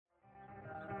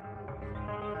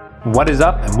What is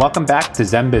up, and welcome back to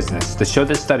Zen Business, the show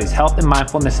that studies health and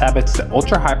mindfulness habits that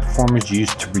ultra-high performers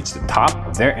use to reach the top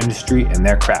of their industry and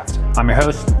their craft. I'm your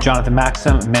host, Jonathan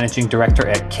Maxim, Managing Director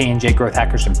at K&J Growth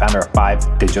Hackers and founder of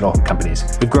 5 digital companies.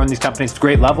 We've grown these companies to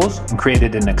great levels and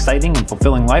created an exciting and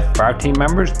fulfilling life for our team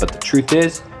members, but the truth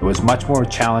is, it was much more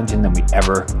challenging than we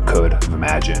ever could have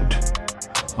imagined.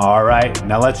 All right,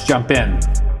 now let's jump in.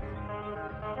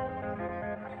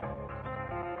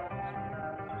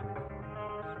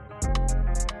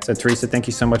 So Teresa, thank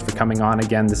you so much for coming on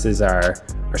again. This is our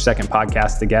second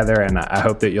podcast together, and I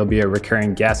hope that you'll be a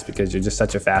recurring guest because you're just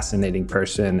such a fascinating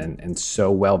person and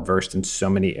so well-versed in so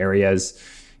many areas.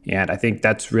 And I think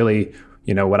that's really,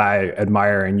 what I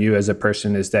admire in you as a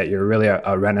person is that you're really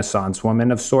a Renaissance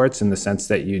woman of sorts, in the sense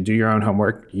that you do your own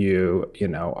homework, you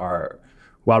are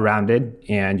well-rounded,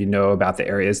 and you know about the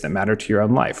areas that matter to your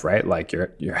own life, right? Like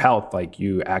your health, like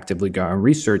you actively go and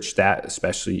research that,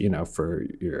 especially, for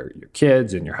your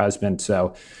kids and your husband.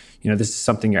 So, this is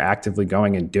something you're actively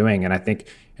going and doing. And I think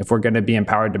if we're going to be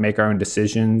empowered to make our own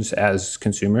decisions as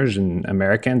consumers and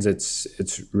Americans,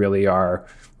 it's really our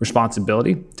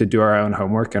responsibility to do our own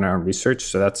homework and our own research.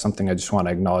 So that's something I just want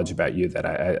to acknowledge about you that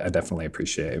I definitely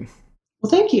appreciate.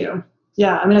 Well, thank you.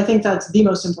 Yeah, I think that's the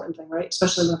most important thing, right?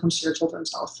 Especially when it comes to your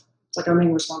children's health. It's like our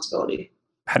main responsibility.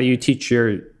 How do you teach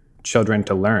your children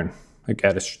to learn,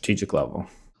 at a strategic level?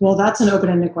 Well, that's an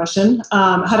open-ended question.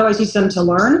 How do I teach them to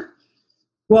learn?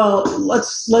 Well,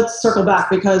 let's circle back,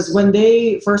 because when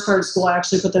they first started school, I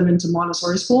actually put them into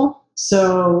Montessori school.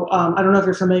 So I don't know if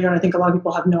you're familiar, and I think a lot of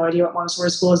people have no idea what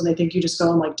Montessori school is, and they think you just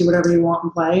go and do whatever you want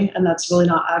and play, and that's really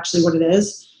not actually what it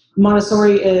is.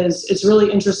 Montessori it's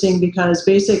really interesting because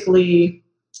basically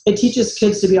it teaches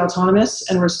kids to be autonomous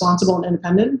and responsible and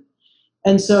independent.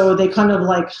 And so they kind of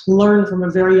learn from a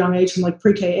very young age, from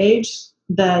pre-K age,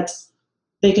 that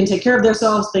they can take care of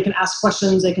themselves, they can ask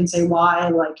questions, they can say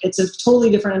why. It's a totally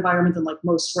different environment than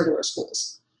most regular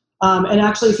schools. And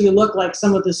actually, if you look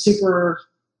some of the super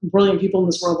brilliant people in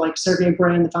this world, like Sergey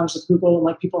Brin, the founders of Google,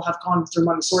 and people have gone through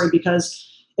Montessori because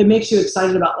it makes you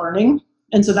excited about learning.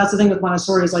 And so that's the thing with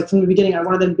Montessori is from the beginning, I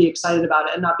wanted them to be excited about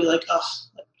it and not be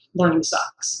learning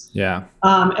sucks. Yeah.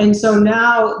 And so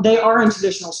now they are in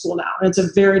traditional school now, and it's a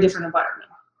very different environment.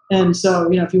 And so,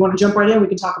 if you want to jump right in, we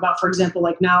can talk about, for example,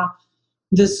 now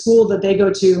the school that they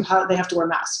go to, how they have to wear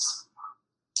masks.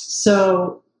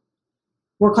 So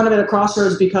we're kind of at a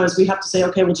crossroads because we have to say,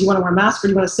 okay, well, do you want to wear a mask, or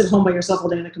do you want to sit home by yourself all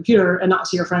day on a computer and not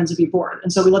see your friends and be bored?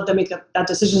 And so we let them make that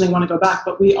decision. They want to go back,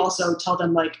 but we also tell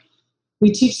them we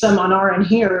teach them on our end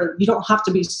here, you don't have to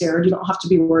be scared. You don't have to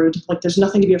be worried. There's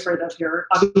nothing to be afraid of here.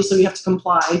 Obviously, we have to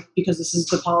comply because this is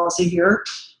the policy here.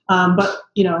 But,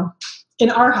 in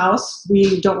our house,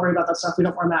 we don't worry about that stuff. We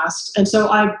don't wear masks. And so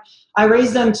I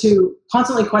raise them to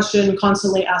constantly question,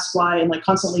 constantly ask why, and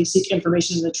constantly seek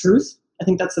information and the truth. I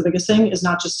think that's the biggest thing, is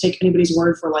not just take anybody's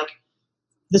word for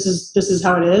this is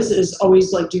how it is always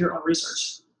do your own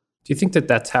research. Do you think that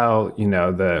that's how,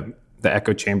 the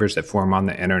echo chambers that form on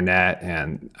the internet,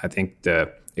 and I think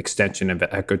the extension of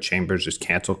echo chambers is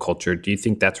cancel culture. Do you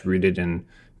think that's rooted in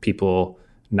people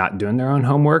not doing their own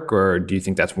homework, or do you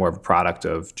think that's more of a product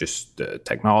of just the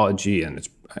technology and its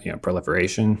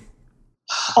proliferation?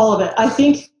 All of it. I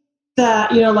think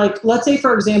that, let's say,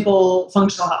 for example,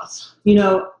 functional health.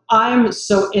 I'm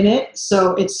so in it,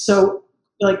 so it's so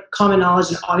common knowledge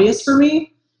and obvious for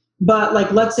me.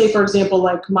 But let's say, for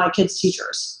example, my kids'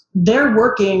 teachers. They're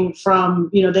working from,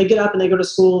 they get up and they go to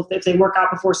school. If they work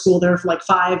out before school, they're for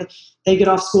 5. They get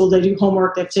off school, they do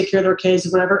homework, they have to take care of their kids,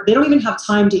 whatever. They don't even have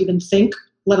time to even think,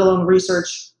 let alone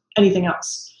research anything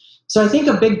else. So I think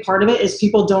a big part of it is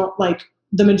people don't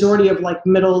the majority of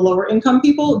middle, lower income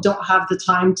people don't have the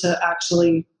time to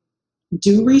actually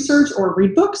do research or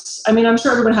read books. I'm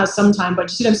sure everyone has some time, but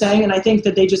you see what I'm saying? And I think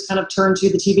that they just kind of turn to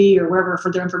the TV or wherever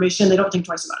for their information. They don't think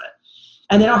twice about it.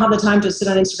 And they don't have the time to sit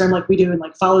on Instagram like we do and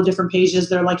follow different pages.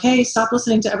 They're hey, stop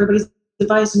listening to everybody's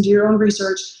advice and do your own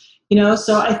research.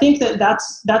 So I think that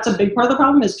that's a big part of the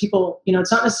problem is people,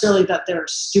 it's not necessarily that they're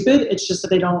stupid. It's just that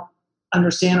they don't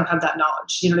understand or have that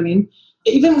knowledge. You know what I mean?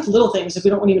 Even with little things, if we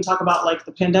don't want to even talk about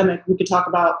the pandemic, we could talk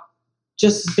about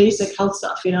just basic health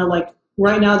stuff.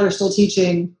 Right now they're still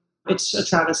teaching, it's a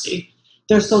travesty.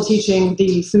 They're still teaching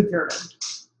the food pyramid,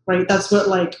 right? That's what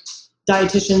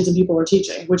dietitians and people are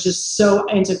teaching, which is so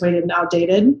antiquated and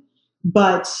outdated,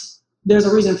 but there's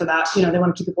a reason for that. They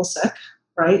want to keep people sick,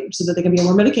 right? So that they can be on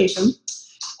more medication.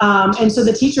 And so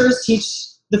the teachers teach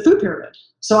the food pyramid.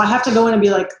 So I have to go in and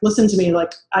be listen to me,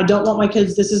 I don't want my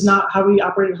kids, this is not how we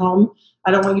operate at home.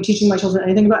 I don't want you teaching my children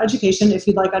anything about education. If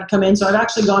you'd like, I'd come in. So I've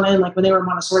actually gone in, when they were in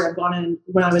Montessori, I've gone in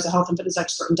when I was a health and fitness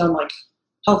expert and done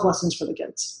health lessons for the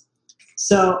kids.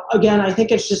 So again, I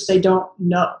think it's just they don't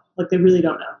know, like they really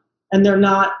don't know. And they're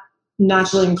not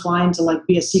naturally inclined to like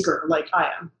be a seeker like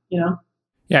I am, you know?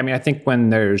 Yeah, I mean, I think when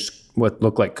there's what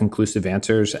look like conclusive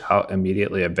answers out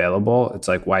immediately available, it's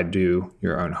like, why do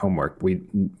your own homework?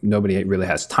 Nobody really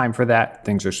has time for that.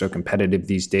 Things are so competitive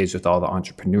these days with all the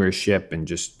entrepreneurship and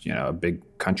just, a big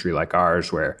country like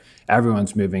ours where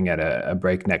everyone's moving at a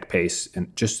breakneck pace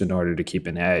and just in order to keep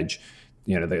an edge.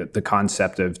 The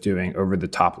concept of doing over the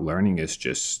top learning is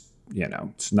just,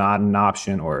 it's not an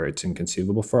option or it's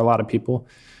inconceivable for a lot of people.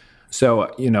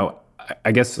 So,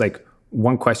 I guess like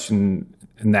one question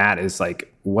in that is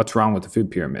like, what's wrong with the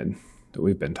food pyramid that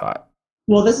we've been taught?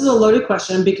 Well, this is a loaded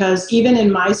question because even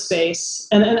in my space,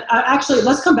 and actually,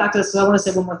 let's come back to this because I want to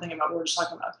say one more thing about what we're just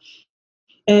talking about.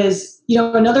 Is,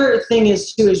 another thing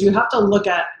is you have to look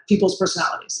at people's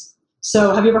personalities.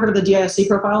 So have you ever heard of the DISC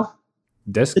profile?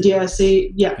 DISC? The DISC,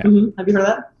 yeah. Mm-hmm. Have you heard of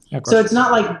that? Yeah, of course. So it's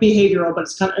not like behavioral, but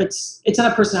it's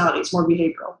not a personality, it's more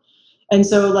behavioral. And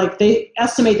so like they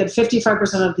estimate that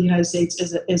 55% of the United States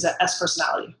is a S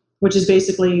personality, which is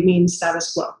basically means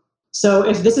status quo. So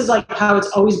if this is like how it's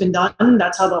always been done,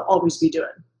 that's how they'll always be doing.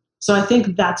 So I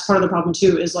think that's part of the problem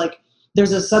too, is like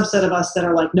there's a subset of us that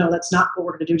are like, no, that's not what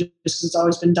we're going to do just because it's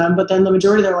always been done. But then the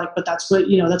majority, they're like, but that's what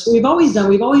we've always done.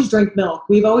 We've always drank milk.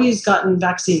 We've always gotten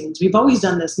vaccines. We've always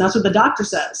done this. And that's what the doctor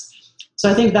says. So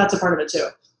I think that's a part of it too.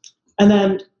 And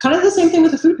then kind of the same thing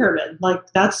with the food pyramid.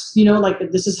 Like that's, like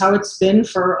this is how it's been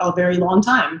for a very long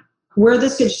time. Where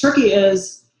this gets tricky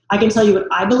is I can tell you what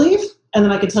I believe. And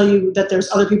then I can tell you that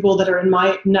there's other people that are in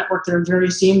my network that are very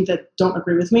esteemed that don't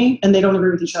agree with me and they don't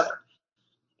agree with each other.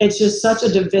 It's just such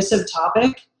a divisive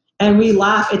topic. And we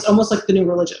laugh. It's almost like the new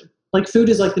religion. Like food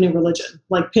is like the new religion.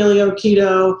 Like paleo,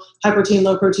 keto, high protein,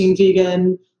 low protein,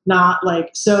 vegan, not like.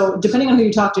 So depending on who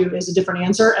you talk to is a different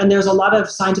answer. And there's a lot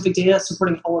of scientific data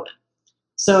supporting all of it.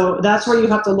 So that's where you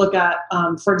have to look at,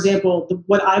 for example,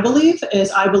 what I believe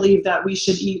that we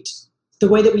should eat the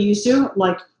way that we used to.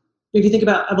 Like if you think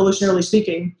about evolutionarily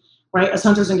speaking, right, as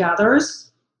hunters and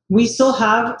gatherers, we still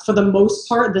have, for the most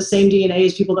part, the same DNA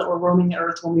as people that were roaming the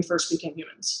earth when we first became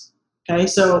humans. Okay,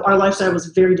 so our lifestyle was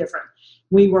very different.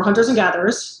 We were hunters and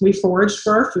gatherers. We foraged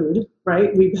for our food,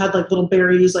 right? We had like little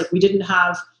berries. Like we didn't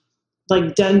have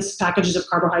like dense packages of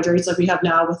carbohydrates like we have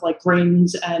now with like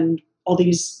grains and all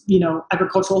these,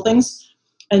 agricultural things.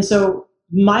 And so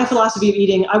my philosophy of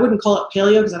eating, I wouldn't call it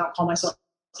paleo because I don't call myself,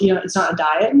 it's not a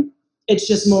diet. It's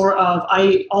just more of I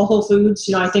eat all whole foods.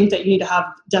 I think that you need to have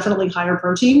definitely higher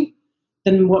protein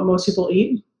than what most people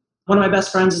eat. One of my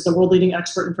best friends is the world leading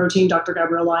expert in protein, Dr.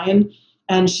 Gabrielle Lyon.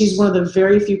 And she's one of the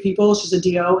very few people, she's a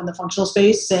DO in the functional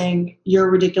space, saying, you're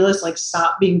ridiculous, like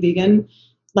stop being vegan.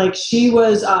 Like she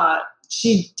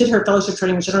did her fellowship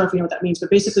training, which I don't know if you know what that means, but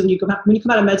basically when you come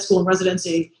out of med school and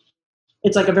residency,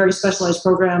 it's like a very specialized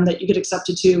program that you get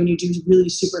accepted to and you do really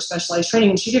super specialized training.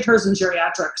 And she did hers in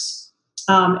geriatrics.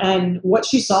 And what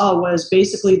she saw was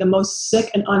basically the most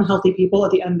sick and unhealthy people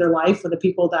at the end of their life were the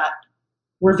people that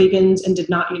were vegans and did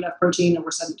not eat enough protein and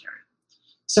were sedentary.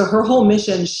 So her whole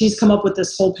mission, she's come up with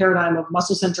this whole paradigm of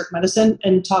muscle-centric medicine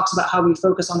and talks about how we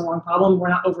focus on the wrong problem. We're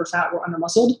not over fat, we're under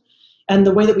muscled. And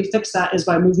the way that we fix that is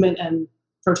by movement and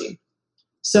protein.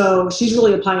 So she's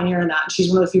really a pioneer in that. She's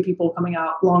one of the few people coming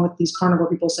out along with these carnivore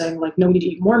people saying like, no, we need to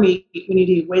eat more meat. We need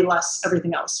to eat way less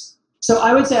everything else. So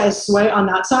I would say I sway on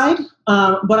that side,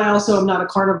 but I also am not a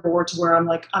carnivore to where I'm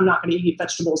like, I'm not going to eat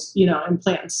vegetables, and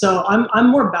plants. So I'm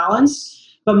more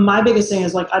balanced, but my biggest thing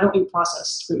is like, I don't eat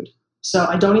processed food. So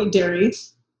I don't eat dairy.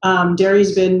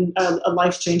 Dairy's been a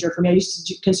life changer for me. I used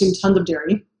to consume tons of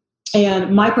dairy.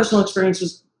 And my personal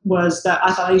experience was that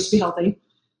I thought I used to be healthy.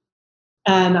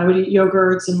 And I would eat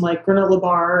yogurts and like granola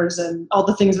bars and all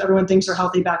the things that everyone thinks are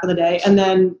healthy back in the day. And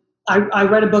then I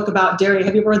read a book about dairy.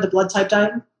 Have you ever read The Blood Type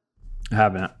Diet? I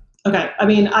haven't. Okay. I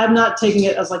mean, I'm not taking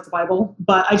it as like the Bible,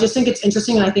 but I just think it's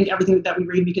interesting. And I think everything that we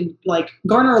read, we can like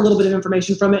garner a little bit of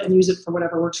information from it and use it for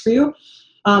whatever works for you.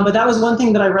 But that was one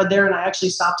thing that I read there and I actually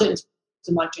stopped it. It's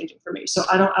been life-changing for me. So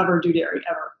I don't ever do dairy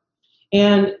ever.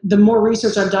 And the more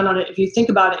research I've done on it, if you think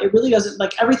about it, it really doesn't,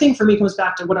 like everything for me comes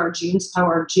back to what our genes, how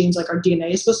our genes, like our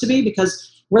DNA is supposed to be,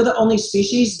 because we're the only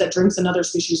species that drinks another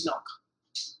species' milk.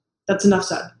 That's enough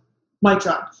said. Mic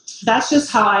drop. That's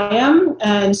just how I am.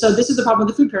 And so this is the problem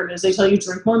with the food pyramid is they tell you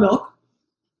drink more milk,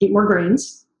 eat more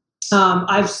grains.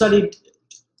 I've studied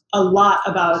a lot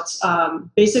about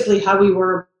basically how we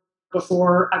were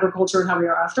before agriculture and how we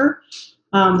are after.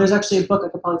 There's actually a book, I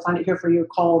could probably find it here for you,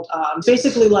 called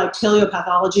basically like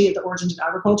paleopathology at the origins of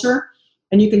agriculture.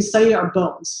 And you can study our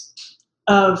bones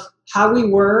of how we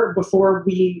were before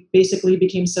we basically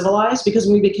became civilized. Because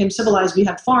when we became civilized, we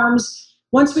had farms,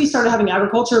 once we started having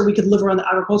agriculture, we could live around the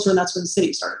agriculture, and that's when the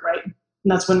city started, right? And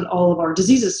that's when all of our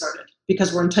diseases started,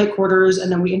 because we're in tight quarters,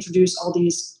 and then we introduce all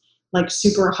these like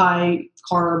super high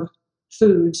carb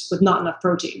foods with not enough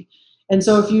protein. And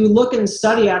so if you look and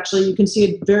study, actually, you can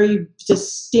see a very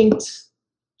distinct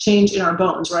change in our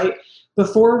bones, right?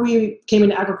 Before we came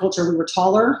into agriculture, we were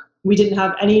taller. We didn't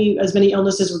have as many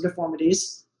illnesses or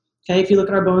deformities. Okay, if you look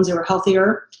at our bones, they were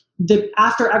healthier.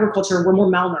 After agriculture, we're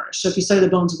more malnourished. So if you study the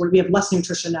bones, we have less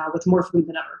nutrition now with more food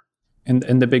than ever.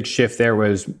 And the big shift there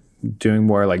was doing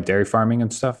more like dairy farming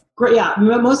and stuff? Yeah,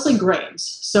 mostly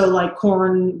grains. So like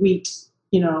corn, wheat,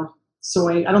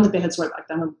 soy. I don't think they had soy back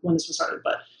then when this was started,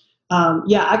 but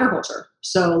agriculture.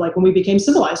 So like when we became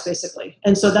civilized, basically.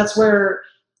 And so that's where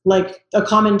like a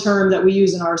common term that we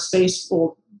use in our space,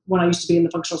 well, when I used to be in the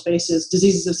functional space, is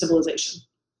diseases of civilization,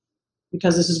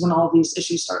 because this is when all of these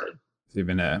issues started. There's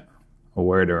even a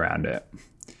word around it.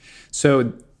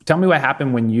 So tell me what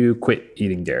happened when you quit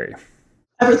eating dairy.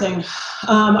 Everything.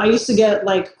 I used to get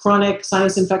like chronic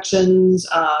sinus infections.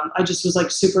 I just was like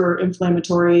super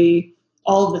inflammatory,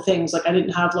 all of the things. Like I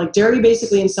didn't have like dairy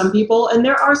basically in some people, and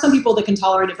there are some people that can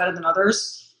tolerate it better than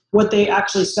others. What they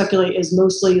actually speculate is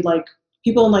mostly like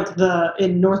people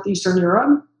in Northeastern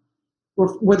Europe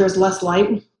where there's less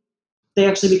light, they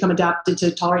actually become adapted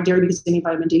to tolerate dairy because they need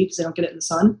vitamin D because they don't get it in the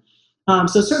sun.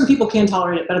 So certain people can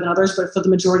tolerate it better than others, but for the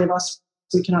majority of us,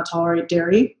 we cannot tolerate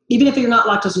dairy. Even if you're not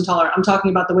lactose intolerant, I'm talking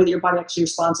about the way that your body actually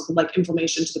responds with like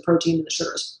inflammation to the protein and the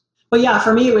sugars. But yeah,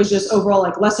 for me, it was just overall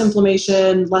like less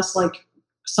inflammation, less like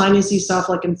sinusy stuff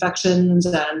like infections,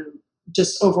 and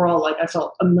just overall like I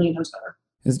felt a million times better.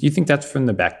 Do you think that's from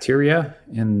the bacteria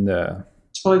in the...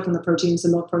 It's probably from the proteins, the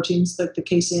milk proteins, like the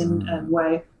casein and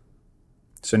whey.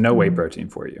 So no whey protein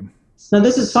for you. Now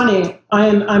this is funny.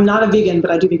 I'm not a vegan,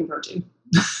 but I do vegan protein.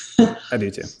 I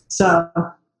do too. So,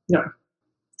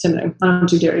 same thing. I don't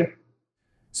do dairy.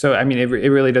 So, I mean, it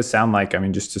really does sound like, I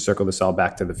mean, just to circle this all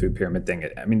back to the food pyramid thing,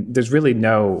 I mean, there's really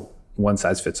no one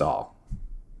size fits all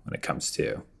when it comes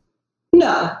to...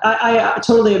 No, I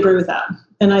totally agree with that.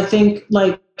 And I think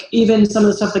like even some of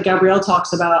the stuff that Gabrielle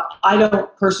talks about, I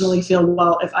don't personally feel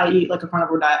well if I eat like a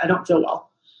carnivore diet. I don't feel well.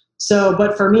 So,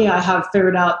 but for me, I have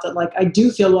figured out that like I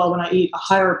do feel well when I eat a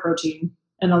higher protein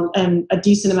and a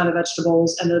decent amount of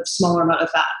vegetables and a smaller amount of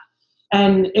fat.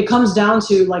 And it comes down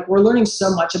to like, we're learning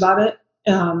so much about it.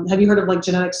 Have you heard of like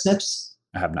genetic SNPs?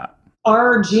 I have not.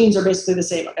 Our genes are basically the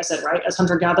same, like I said, right, as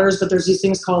hunter-gatherers, but there's these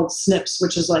things called SNPs,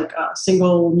 which is like a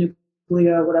single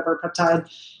nuclear, whatever, peptide.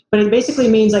 But it basically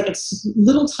means like it's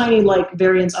little tiny like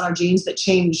variants on our genes that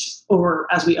change over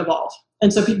as we evolve.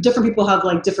 And so different people have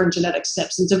like different genetic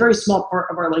SNPs. And it's a very small part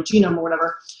of our like genome or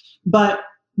whatever. But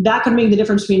that could make the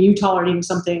difference between you tolerating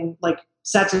something like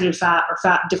saturated fat or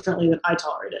fat differently than I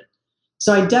tolerate it.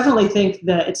 So I definitely think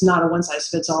that it's not a one size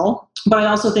fits all. But I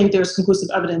also think there's conclusive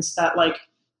evidence that like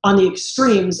on the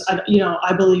extremes,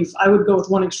 I believe I would go with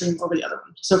one extreme over the other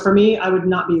one. So for me, I would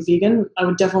not be vegan. I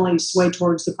would definitely sway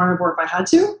towards the carnivore if I had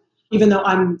to. Even though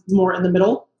I'm more in the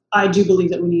middle, I do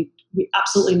believe that we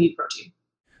absolutely need protein.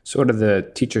 So what are the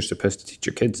teachers supposed to teach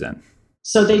your kids then?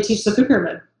 So they teach the food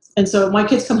pyramid. And so my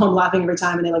kids come home laughing every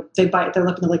time, and they bite their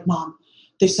lip and they're like, Mom,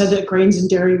 they said that grains and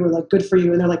dairy were like good for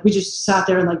you. And they're like, we just sat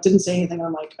there and like didn't say anything. And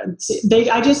I'm like,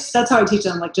 that's how I teach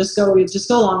them. Like, just go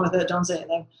along with it. Don't say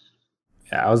anything.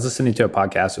 Yeah. I was listening to a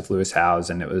podcast with Lewis Howes,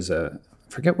 and it was I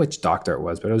forget which doctor it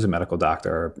was, but it was a medical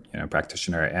doctor or,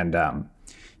 practitioner. And,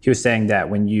 he was saying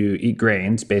that when you eat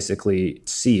grains, basically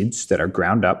seeds that are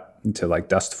ground up into like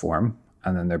dust form,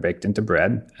 and then they're baked into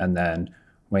bread. And then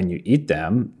when you eat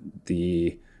them,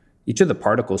 each of the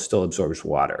particles still absorbs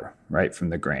water, right,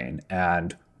 from the grain.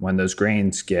 And when those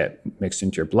grains get mixed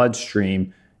into your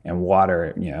bloodstream and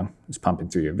water, is pumping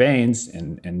through your veins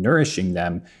and nourishing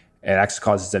them, it actually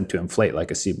causes them to inflate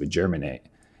like a seed would germinate.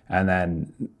 And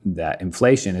then that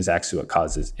inflation is actually what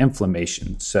causes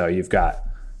inflammation. So you've got,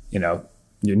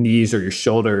 your knees or your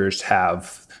shoulders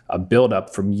have a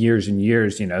buildup from years and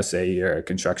years. Say you're a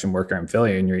construction worker in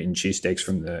Philly and you're eating cheesesteaks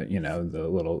from the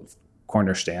little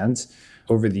corner stands.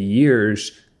 Over the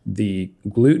years, the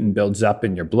gluten builds up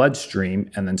in your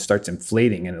bloodstream and then starts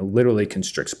inflating, and it literally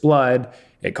constricts blood.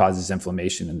 It causes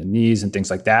inflammation in the knees and things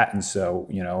like that. And so,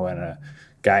 when a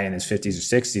guy in his 50s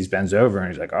or 60s bends over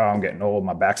and he's like, oh, I'm getting old,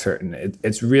 my back's hurting.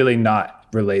 It's really not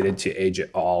related to age at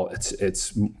all.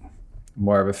 It's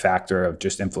more of a factor of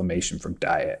just inflammation from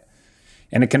diet.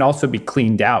 And it can also be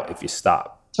cleaned out if you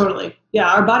stop. Totally. Yeah,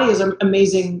 our body is an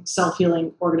amazing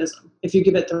self-healing organism if you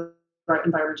give it the right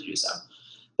environment to do so.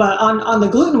 But on the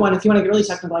gluten one, if you want to get really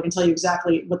technical, I can tell you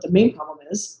exactly what the main problem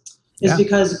is Yeah.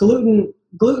 because gluten,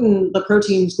 the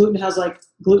proteins, gluten has like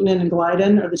glutenin and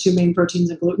gliadin are the two main proteins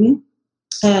in gluten.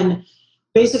 And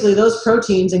basically those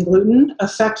proteins in gluten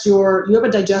affect you have a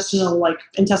digestional, like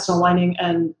intestinal lining,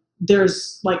 and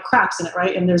there's like cracks in it,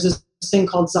 right? And there's this thing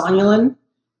called zonulin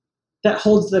that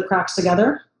holds the cracks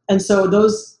together. And so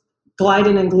those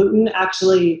gliadin and gluten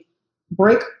actually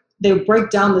break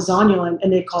down the zonulin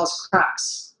and they cause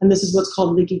cracks. And this is what's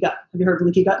called leaky gut. Have you heard of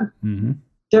leaky gut? Mm-hmm.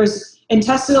 There's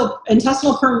intestinal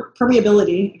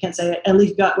permeability, I can't say it, and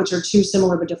leaky gut, which are two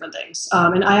similar but different things.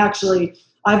 And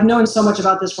I've known so much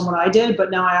about this from what I did,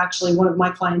 but now one of my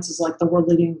clients is like the world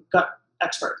leading gut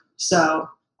expert. So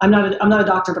I'm not a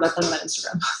doctor, but I play on that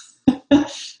Instagram.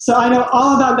 So I know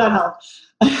all about gut health.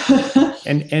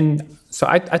 and so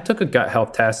I took a gut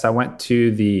health test. I went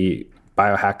to the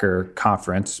Biohacker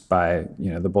conference by,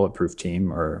 the Bulletproof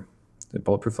team, or the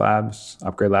Bulletproof Labs,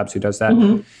 Upgrade Labs, who does that.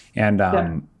 Mm-hmm.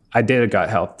 And I did a gut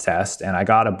health test, and I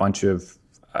got a bunch of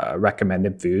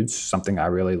recommended foods, something I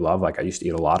really love. Like I used to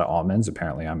eat a lot of almonds.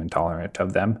 Apparently I'm intolerant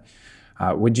of them.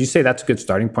 Would you say that's a good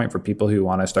starting point for people who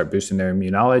want to start boosting their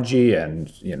immunology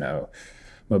and,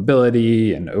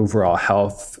 mobility and overall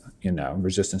health,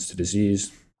 resistance to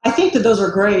disease? I think that those are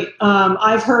great.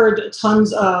 I've heard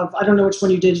tons of, I don't know which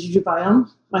one you did. Did you do Biome?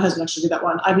 My husband actually did that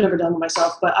one. I've never done it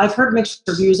myself, but I've heard mixed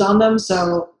reviews on them.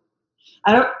 So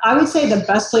I would say the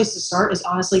best place to start is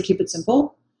honestly keep it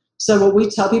simple. So what we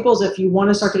tell people is if you want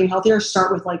to start getting healthier,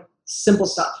 start with like simple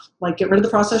stuff, like get rid of the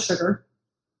processed sugar,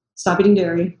 stop eating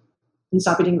dairy, and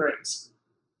stop eating grains.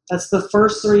 That's the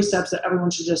first 3 steps that everyone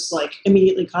should just like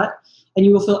immediately cut, and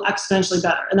you will feel exponentially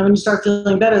better. And then when you start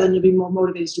feeling better, then you'll be more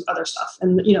motivated to do other stuff.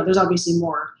 And there's obviously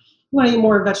more. You want to eat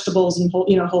more vegetables and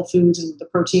whole foods and the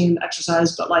protein,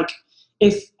 exercise. But like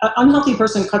if an unhealthy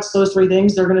person cuts those 3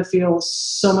 things, they're going to feel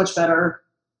so much better,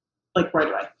 like right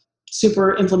away.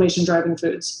 Super inflammation driving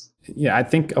foods. Yeah, I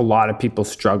think a lot of people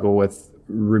struggle with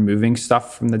removing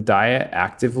stuff from the diet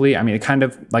actively. I mean, it kind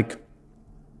of like,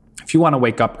 if you want to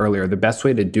wake up earlier, the best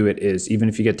way to do it is, even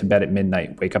if you get to bed at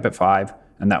midnight, wake up at 5,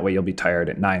 and that way you'll be tired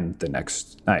at 9 the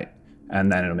next night.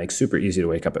 And then it'll make super easy to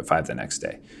wake up at 5 the next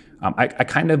day. I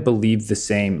kind of believe the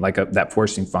same, like that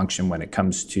forcing function when it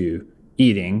comes to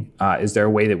eating. Is there a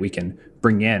way that we can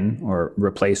bring in or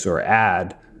replace or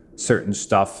add certain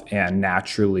stuff and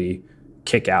naturally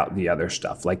kick out the other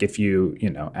stuff? Like if you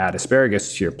add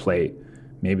asparagus to your plate,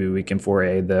 maybe we can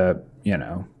foray the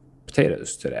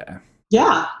potatoes today.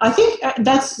 Yeah, I think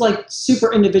that's like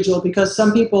super individual, because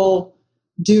some people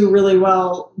do really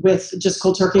well with just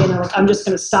cold turkey and they're like, I'm just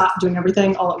going to stop doing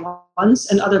everything all at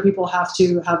once. And other people have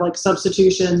to have like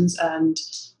substitutions and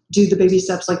do the baby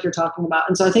steps like you're talking about.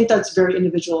 And so I think that's very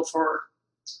individual for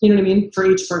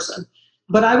each person.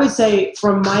 But I would say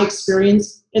from my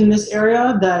experience in this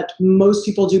area that most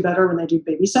people do better when they do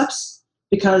baby steps,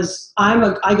 because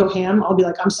I go ham. I'll be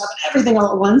like, I'm stopping everything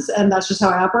all at once. And that's just how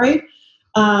I operate.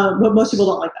 But most people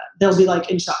don't like that. They'll be like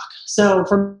in shock. So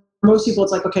for most people,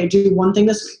 it's like, okay, do one thing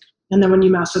this week. And then when you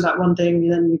master that one thing,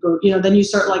 then you go, then you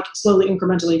start like slowly,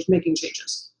 incrementally making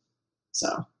changes.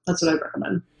 So that's what I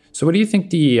recommend. So what do you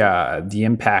think the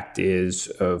impact is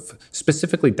of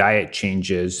specifically diet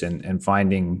changes and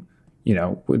finding,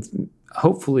 with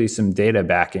hopefully some data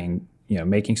backing,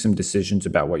 making some decisions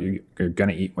about what you're going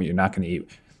to eat, what you're not going to eat.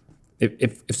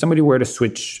 If somebody were to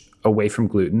switch away from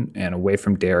gluten and away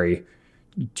from dairy,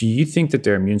 do you think that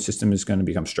their immune system is going to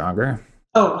become stronger?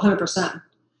 Oh, 100%.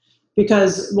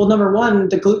 Because, well, number one,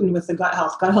 the gluten with the gut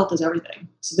health. Gut health is everything.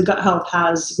 So the gut health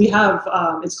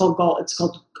it's called GALT.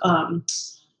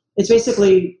 It's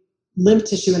basically lymph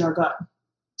tissue in our gut.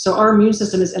 So our immune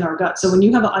system is in our gut. So when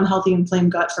you have an unhealthy,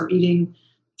 inflamed gut from eating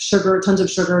sugar, tons of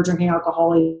sugar, drinking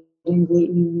alcohol, eating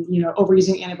gluten,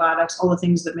 overusing antibiotics, all the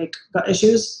things that make gut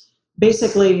issues,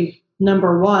 basically,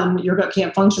 number one, your gut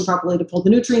can't function properly to pull the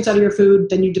nutrients out of your food.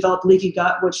 Then you develop leaky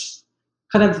gut, which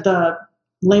kind of the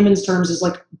layman's terms is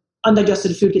like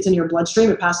undigested food gets into your bloodstream.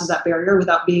 It passes that barrier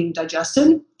without being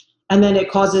digested. And then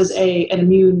it causes an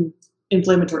immune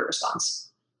inflammatory response.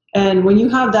 And when you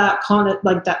have that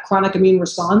chronic immune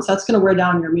response, that's going to wear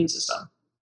down your immune system.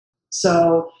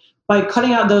 So by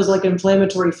cutting out those like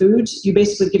inflammatory foods, you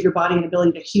basically give your body an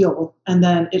ability to heal, and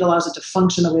then it allows it to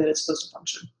function the way that it's supposed to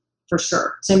function, for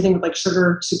sure. Same thing with like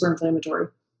sugar, super inflammatory.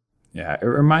 Yeah, it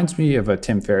reminds me of a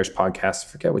Tim Ferriss podcast. I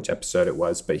forget which episode it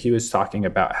was, but he was talking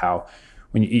about how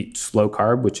when you eat slow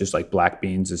carb, which is like black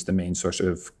beans is the main source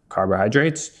of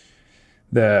carbohydrates,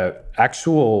 the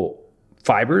actual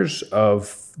fibers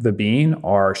of the bean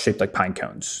are shaped like pine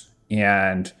cones.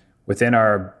 And within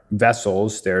our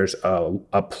vessels, there's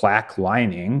a plaque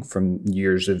lining from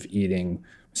years of eating,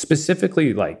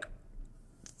 specifically like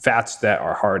fats that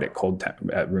are hard at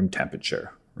at room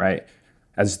temperature, right?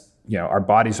 As our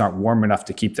bodies aren't warm enough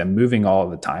to keep them moving all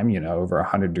the time. Over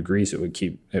 100 degrees, it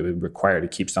would require to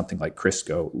keep something like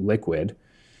Crisco liquid.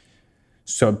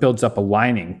 So it builds up a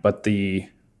lining, but the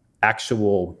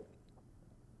actual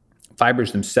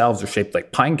fibers themselves are shaped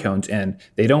like pine cones, and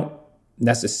they don't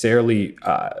necessarily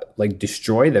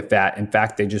destroy the fat. In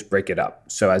fact, they just break it up.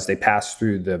 So as they pass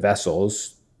through the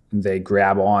vessels, they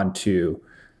grab onto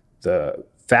the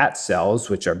fat cells,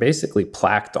 which are basically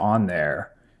plaqued on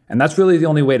there. And that's really the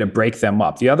only way to break them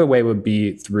up. The other way would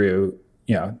be through,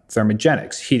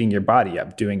 thermogenics, heating your body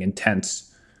up, doing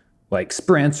intense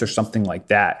sprints or something like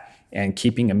that, and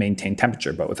keeping a maintained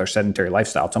temperature. But with our sedentary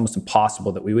lifestyle, it's almost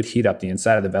impossible that we would heat up the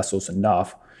inside of the vessels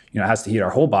enough. It has to heat our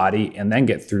whole body and then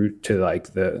get through to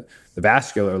the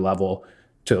vascular level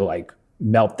to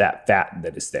melt that fat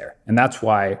that is there. And that's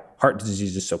why heart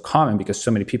disease is so common, because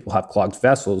so many people have clogged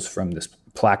vessels from this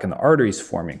plaque in the arteries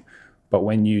forming. But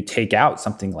when you take out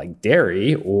something like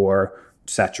dairy or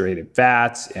saturated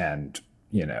fats and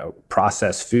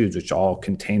processed foods, which all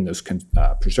contain those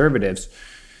preservatives,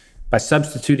 by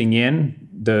substituting in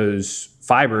those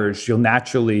fibers, you'll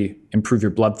naturally improve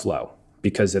your blood flow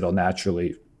because it'll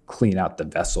naturally clean out the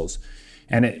vessels.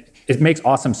 And it makes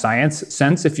awesome science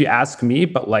sense if you ask me,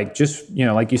 but like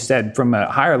you said, from a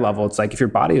higher level, it's like if your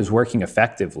body is working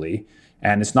effectively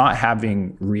and it's not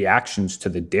having reactions to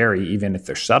the dairy, even if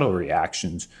they're subtle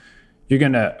reactions, you're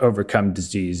going to overcome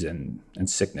disease and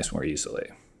sickness more easily.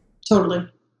 Totally.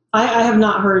 I have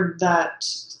not heard that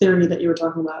theory that you were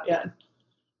talking about yet.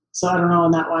 So I don't know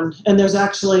on that one. And there's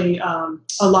actually a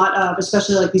lot of,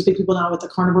 especially these big people now with the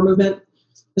carnivore movement.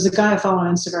 There's a guy I follow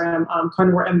on Instagram,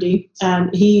 Carnivore MD,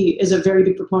 and he is a very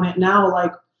big proponent now.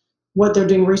 What they're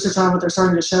doing research on, what they're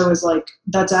starting to show is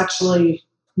that's actually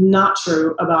not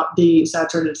true about the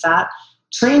saturated fat.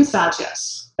 Trans fat,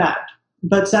 yes, bad.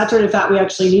 But saturated fat, we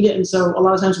actually need it. And so a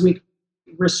lot of times when we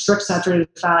restrict saturated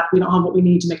fat, we don't have what we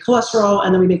need to make cholesterol,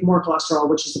 and then we make more cholesterol,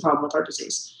 which is the problem with heart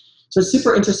disease. So it's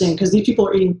super interesting because these people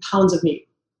are eating pounds of meat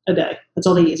a day. That's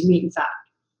all they eat is meat and fat.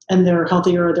 And they're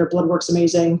healthier, their blood work's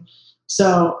amazing.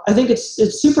 So I think it's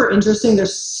super interesting.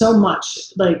 There's so much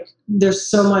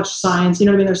science, you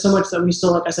know what I mean? There's so much that we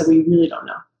still, like I said, we really don't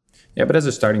know. Yeah, but as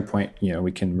a starting point,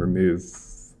 we can remove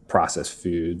processed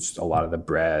foods, a lot of the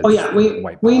bread. Oh yeah,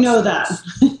 we know that.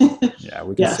 Yeah,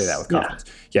 we can say that with confidence.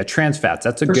 Yeah, trans fats,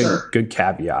 that's a good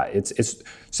caveat. It's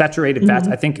saturated fats.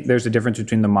 I think there's a difference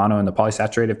between the mono and the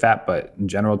polysaturated fat, but in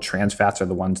general, trans fats are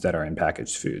the ones that are in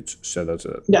packaged foods. So those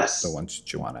are the ones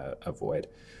that you want to avoid.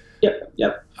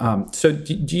 Yep. So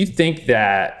do you think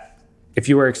that if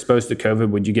you were exposed to COVID,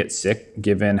 would you get sick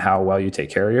given how well you take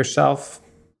care of yourself?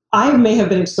 I may have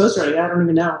been exposed already. I don't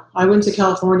even know. I went to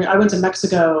California. I went to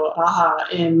Mexico,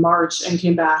 in March and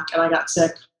came back and I got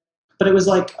sick. But it was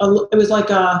like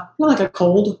a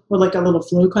cold or like a little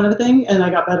flu kind of a thing. And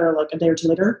I got better a day or two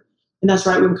later. And that's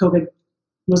right when COVID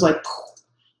was it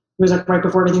was right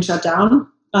before everything shut down.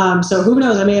 So who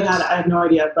knows? I may have had it. I have no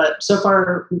idea. But so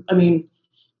far, I mean,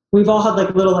 we've all had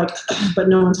but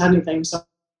no one's had anything. So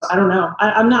I don't know.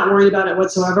 I'm not worried about it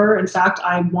whatsoever. In fact,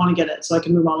 I want to get it so I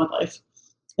can move on with life.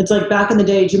 It's like back in the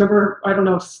day, do you remember, I don't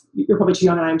know if you're probably too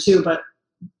young and I am too, but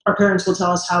our parents will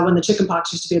tell us how when the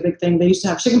chickenpox used to be a big thing, they used to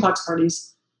have chickenpox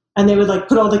parties and they would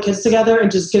put all the kids together and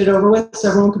just get it over with so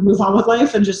everyone could move on with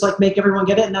life and just make everyone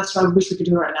get it. And that's what I wish we could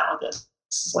do right now with this.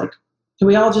 It's can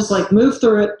we all just move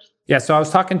through it? Yeah. So I was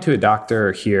talking to a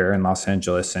doctor here in Los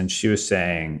Angeles and she was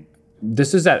saying,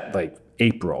 this is at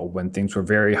April when things were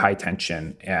very high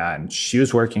tension, and she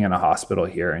was working in a hospital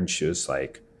here and she was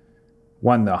like,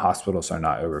 one, the hospitals are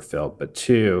not overfilled, but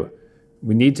two,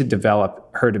 we need to develop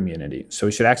herd immunity. So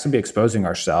we should actually be exposing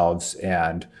ourselves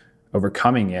and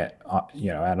overcoming it,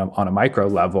 on a micro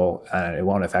level, and it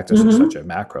won't affect us at such a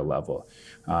macro level.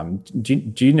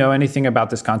 Do you know anything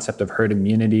about this concept of herd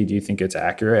immunity? Do you think it's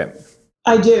accurate?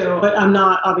 I do, but I'm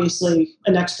not obviously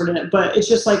an expert in it. But it's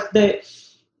just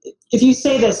if you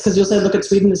say this, because you'll say, look at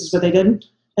Sweden, this is what they did.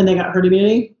 And they got herd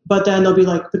immunity, but then they'll be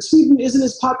but Sweden isn't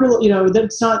as popular,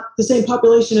 that's not the same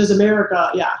population as America.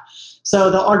 Yeah.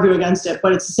 So they'll argue against it,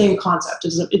 but it's the same concept.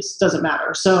 It doesn't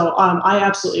matter. So I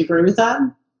absolutely agree with that.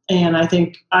 And I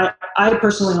think, I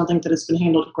personally don't think that it's been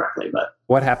handled correctly, but.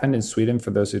 What happened in Sweden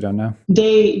for those who don't know?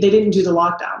 They didn't do the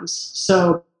lockdowns.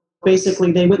 So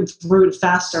basically they went through it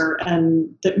faster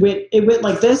and it went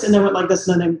like this and then went like this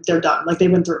and then they're done. They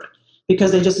went through it.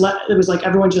 Because they just it was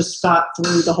everyone just got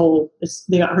through the whole,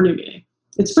 they got herd immunity.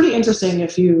 It's pretty interesting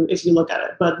if you look at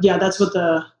it. But yeah, that's what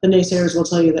the naysayers will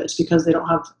tell you, that it's because they don't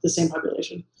have the same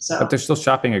population. So. But they're still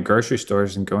shopping at grocery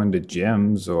stores and going to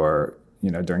gyms or,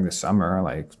 during the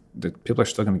summer, the people are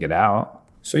still going to get out.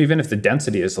 So even if the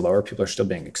density is lower, people are still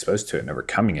being exposed to it and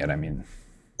overcoming it. I mean,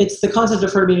 it's the concept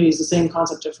of herd immunity is the same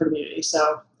concept of herd immunity.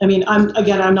 So, I mean, I'm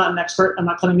not an expert. I'm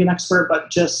not claiming to be an expert, but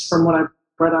just from what I've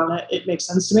read on it, it makes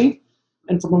sense to me.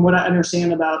 And from what I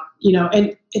understand about,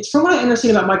 and it's from what I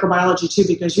understand about microbiology too,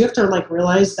 because you have to like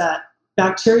realize that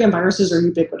bacteria and viruses are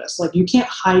ubiquitous. Like you can't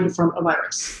hide from a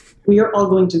virus. We are all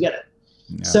going to get it.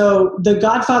 Yeah. So the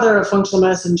godfather of functional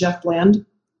medicine, Jeff Bland,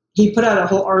 he put out a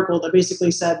whole article that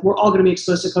basically said, we're all going to be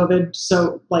exposed to COVID.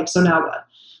 So now what?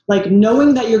 Like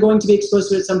knowing that you're going to be exposed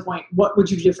to it at some point, what would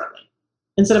you do differently?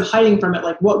 Instead of hiding from it,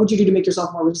 like what would you do to make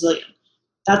yourself more resilient?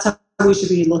 That's how we should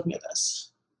be looking at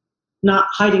this. Not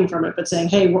hiding from it, but saying,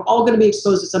 hey, we're all going to be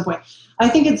exposed at some point. I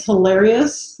think it's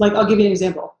hilarious. Like, I'll give you an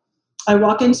example. I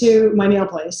walk into my nail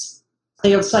place.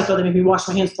 They have Psycho. They make me wash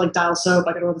my hands with like dial soap.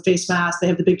 I got to wear the face mask. They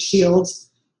have the big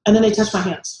shields. And then they touch my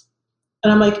hands.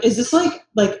 And I'm like, is this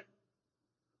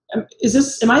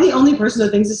am I the only person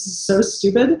that thinks this is so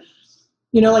stupid?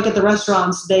 Like at the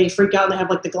restaurants, they freak out and they have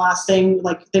like the glass thing.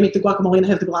 Like they make the guacamole and they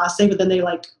have the glass thing, but then they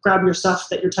like grab your stuff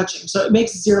that you're touching. So it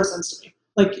makes zero sense to me.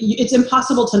 Like it's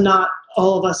impossible to not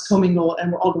all of us commingle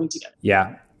and we're all going together.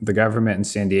 Yeah. The government in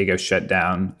San Diego shut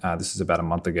down. This is about a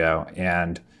month ago.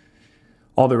 And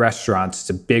all the restaurants, it's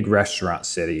a big restaurant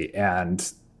city. And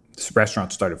this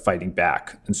restaurant started fighting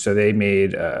back. And so they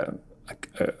made a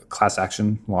class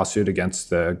action lawsuit against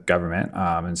the government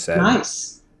and said,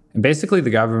 nice. And basically the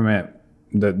government,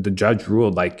 the judge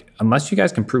ruled like, unless you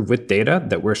guys can prove with data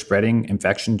that we're spreading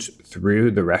infections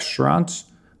through the restaurants,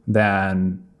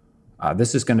 then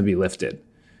this is going to be lifted.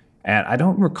 And I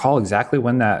don't recall exactly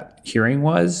when that hearing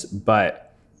was,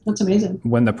 but that's amazing.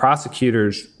 When the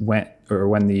prosecutors went, or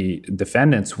when the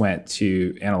defendants went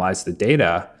to analyze the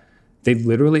data,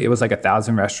 it was like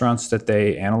 1,000 restaurants that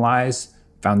they analyzed,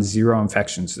 found 0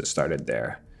 infections that started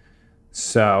there.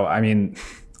 So, I mean,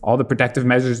 all the protective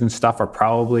measures and stuff are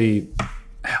probably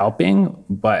helping,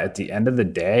 but at the end of the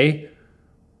day,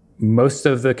 most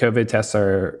of the COVID tests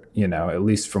are, at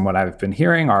least from what I've been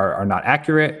hearing, are not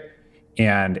accurate.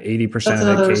 And 80%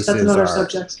 of the cases are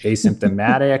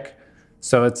asymptomatic.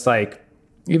 So it's like,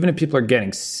 even if people are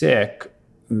getting sick,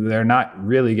 they're not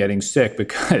really getting sick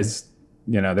because,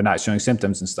 they're not showing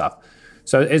symptoms and stuff.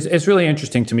 So it's really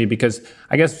interesting to me because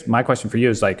I guess my question for you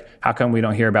is like, how come we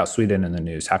don't hear about Sweden in the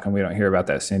news? How come we don't hear about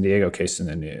that San Diego case in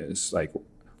the news? Like,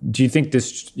 do you think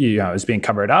this, is being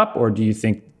covered up, or do you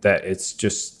think that it's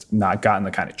just not gotten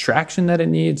the kind of traction that it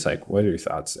needs? Like, what are your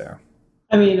thoughts there?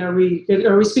 I mean, are we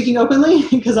speaking openly?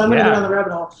 Because I'm going to go down the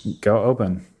rabbit hole. Go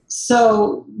open.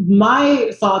 So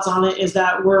my thoughts on it is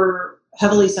that we're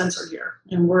heavily censored here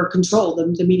and we're controlled.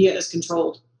 The media is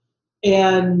controlled.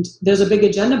 And there's a big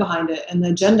agenda behind it. And the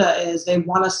agenda is they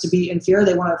want us to be in fear.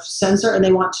 They want to censor and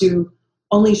they want to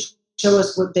only show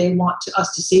us what they want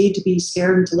us to see, to be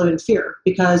scared and to live in fear.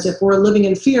 Because if we're living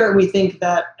in fear and we think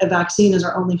that a vaccine is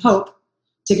our only hope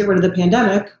to get rid of the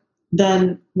pandemic,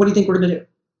 then what do you think we're going to do?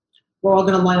 We're all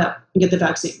going to line up and get the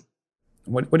vaccine.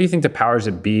 What do you think the powers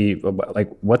that be,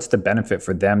 like, what's the benefit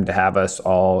for them to have us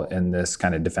all in this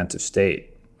kind of defensive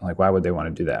state? Like, why would they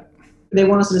want to do that? They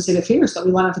want us in a state of fear so that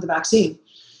we line up for the vaccine.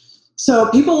 So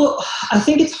I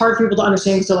think it's hard for people to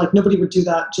understand. So like, nobody would do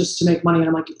that just to make money. And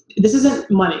I'm like, this isn't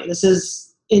money. This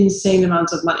is insane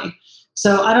amounts of money.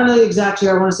 So I don't know the exact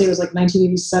year. I want to say it was like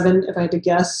 1987, if I had to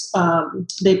guess.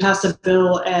 They passed a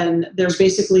bill and there's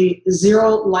basically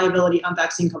zero liability on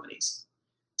vaccine companies.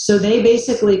 So they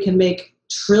basically can make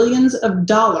trillions of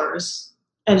dollars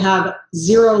and have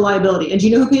zero liability. And do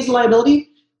you know who pays the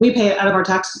liability? We pay it out of our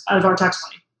tax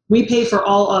money. We pay for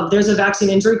there's a vaccine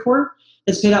injury court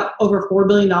that's paid out over $4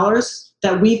 billion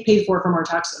that we've paid for from our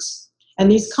taxes.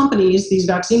 And these companies, these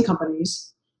vaccine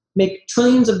companies, make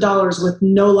trillions of dollars with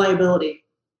no liability.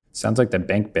 Sounds like the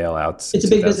bank bailouts. It's a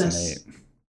big business.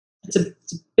 It's a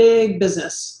big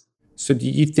business. So do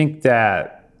you think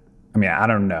that, I mean, I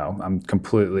don't know. I'm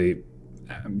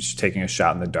just taking a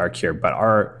shot in the dark here, but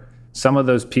are some of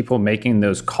those people making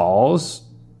those calls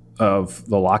of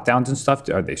the lockdowns and stuff,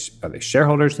 are they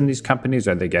shareholders in these companies?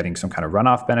 Are they getting some kind of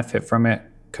runoff benefit from it?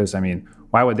 Because, I mean,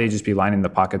 why would they just be lining the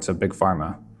pockets of big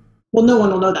pharma? Well, no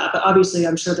one will know that, but obviously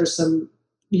I'm sure there's some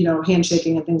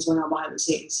handshaking and things going on behind the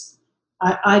scenes.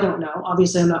 I don't know.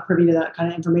 Obviously, I'm not privy to that kind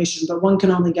of information, but one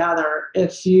can only gather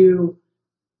if you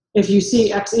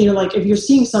see, like if you're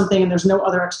seeing something and there's no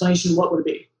other explanation, what would it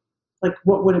be? Like,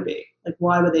 what would it be? Like,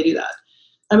 why would they do that?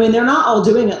 I mean, they're not all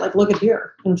doing it. Like, look at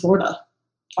here in Florida.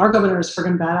 Our governor is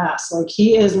friggin' badass. Like,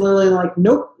 he is literally like,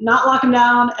 nope, not locking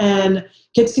down, and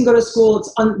kids can go to school.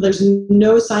 There's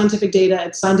no scientific data.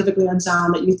 It's scientifically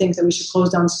unsound that you think that we should close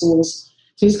down schools.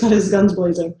 He's got his guns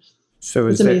blazing. So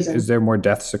It's amazing. is there more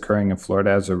deaths occurring in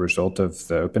Florida as a result of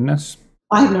the openness?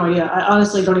 I have no idea. I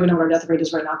honestly don't even know what our death rate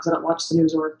is right now because I don't watch the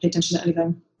news or pay attention to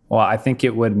anything. Well, I think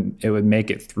it would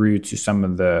make it through to some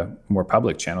of the more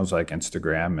public channels like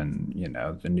Instagram and,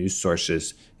 the news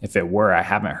sources. If it were, I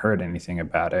haven't heard anything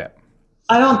about it.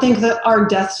 I don't think that our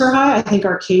deaths are high. I think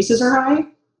our cases are high.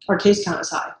 Our case count is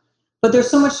high. But there's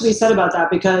so much to be said about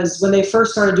that because when they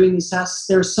first started doing these tests,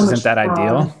 there's so much fraud. Isn't that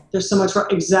ideal? There's so much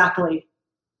fraud. Exactly.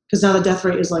 Because now the death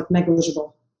rate is like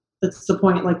negligible. That's the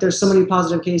point. Like there's so many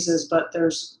positive cases, but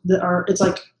it's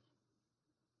like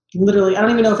literally, I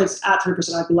don't even know if it's at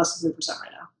 3%. I'd be less than 3%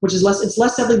 right now, which is less. It's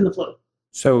less deadly than the flu.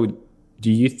 So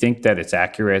do you think that it's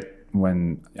accurate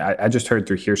when I just heard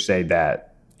through hearsay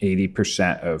that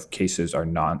 80% of cases are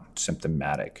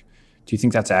non-symptomatic? Do you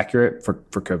think that's accurate for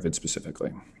COVID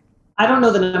specifically? I don't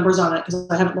know the numbers on it because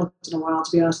I haven't looked in a while,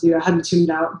 to be honest with you. I hadn't tuned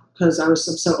out because I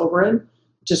was so over it,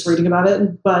 just reading about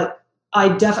it. But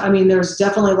there's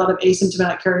definitely a lot of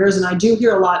asymptomatic carriers, and I do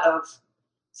hear a lot of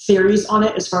theories on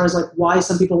it as far as like why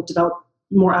some people develop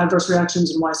more adverse reactions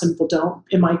and why some people don't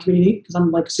in my community, because I'm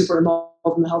like super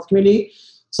involved in the health community.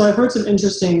 So I've heard some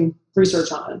interesting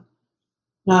research on it.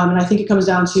 And I think it comes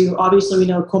down to, obviously we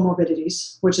know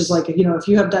comorbidities, which is like, if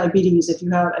you have diabetes, if you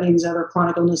have any of these other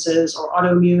chronic illnesses or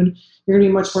autoimmune, you're going to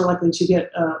be much more likely to get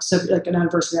an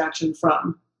adverse reaction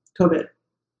from COVID.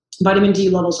 Vitamin D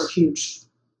levels are huge.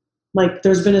 Like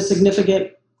there's been a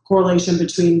significant correlation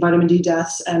between vitamin D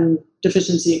deaths and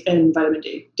deficiency in vitamin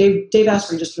D. Dave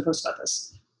Asprey just put a post about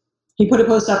this. He put a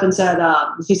post up and said,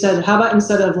 how about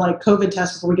instead of like COVID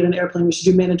tests before we get an airplane, we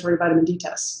should do mandatory vitamin D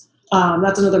tests.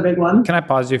 That's another big one. Can I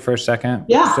pause you for a second?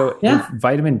 Yeah. So if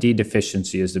vitamin D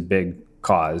deficiency is a big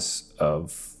cause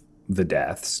of the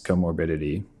deaths,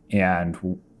 comorbidity,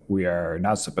 and we are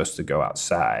not supposed to go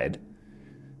outside,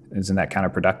 isn't that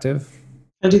counterproductive?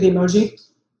 I do the emoji.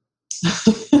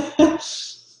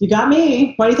 You got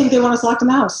me. Why do you think they want us locked in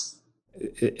the house?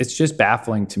 It's just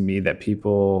baffling to me that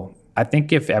I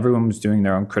think if everyone was doing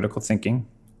their own critical thinking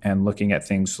and looking at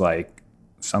things like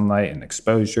sunlight and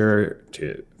exposure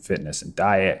to fitness and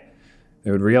diet, they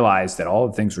would realize that all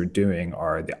the things we're doing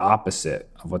are the opposite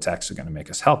of what's actually going to make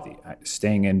us healthy.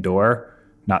 Staying indoor,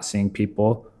 not seeing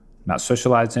people, not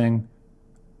socializing,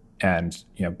 and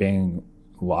being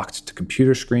locked to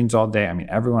computer screens all day. I mean,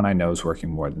 everyone I know is working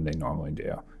more than they normally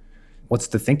do. What's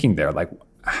the thinking there? Like,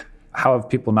 how have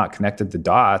people not connected the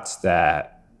dots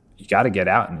that you got to get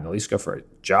out and at least go for a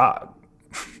jog,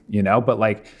 But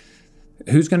like,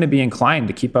 who's going to be inclined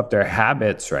to keep up their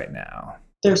habits right now?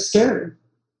 They're scared.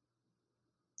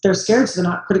 They're scared, so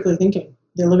they're not critically thinking.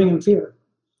 They're living in fear.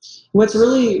 What's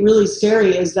really, really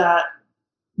scary is that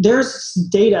there's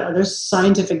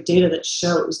scientific data that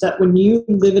shows that when you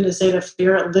live in a state of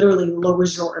fear, it literally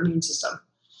lowers your immune system.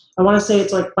 I want to say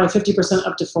it's like by 50%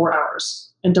 up to 4 hours.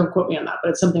 And don't quote me on that, but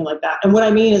it's something like that. And what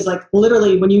I mean is like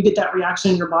literally when you get that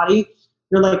reaction in your body,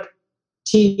 you're like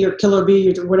T or killer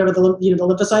B or whatever the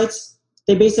lymphocytes,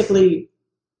 they basically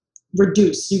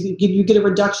reduce. You get a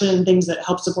reduction in things that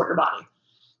help support your body.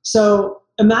 So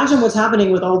imagine what's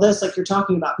happening with all this, like you're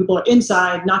talking about. People are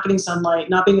inside, not getting sunlight,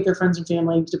 not being with their friends and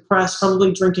family, depressed, probably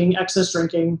excess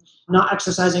drinking, not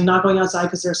exercising, not going outside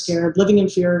because they're scared, living in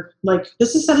fear. Like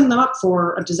this is setting them up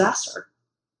for a disaster.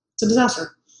 It's a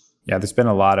disaster. Yeah, there's been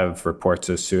a lot of reports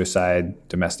of suicide,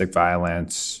 domestic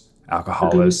violence,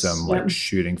 alcoholism, abuse,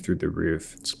 shooting through the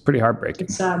roof. It's pretty heartbreaking.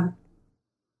 It's sad.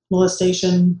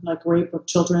 Molestation, like rape of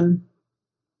children,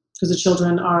 because the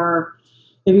children are,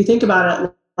 if you think about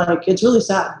it, like it's really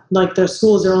sad. Like their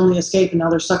school is their only escape, and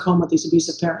now they're stuck home with these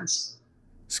abusive parents.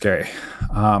 Scary.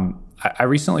 I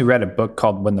recently read a book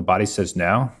called When the Body Says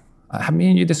No. Have me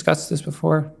and you discussed this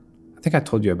before? I think I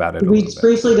told you about it. We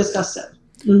briefly discussed it.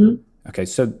 Mm-hmm. Okay,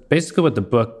 so basically, what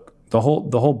the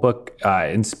whole book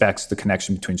inspects the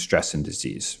connection between stress and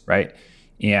disease, right?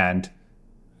 And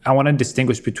I want to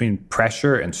distinguish between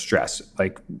pressure and stress.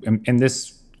 Like in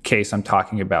this case, I'm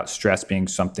talking about stress being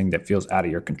something that feels out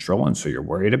of your control, and so you're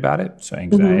worried about it, so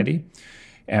anxiety. Mm-hmm.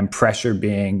 And pressure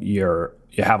being you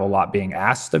have a lot being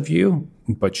asked of you,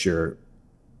 but you're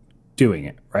doing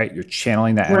it, right? You're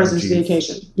channeling that energy. Whereas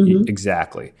vacation. Mm-hmm.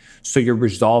 Exactly. So you're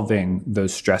resolving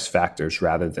those stress factors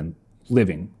rather than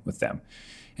living with them.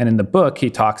 And in the book, he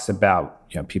talks about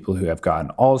people who have gotten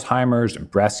Alzheimer's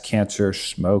and breast cancer,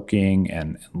 smoking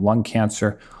and lung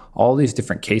cancer, all these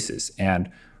different cases. And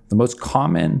the most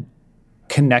common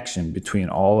connection between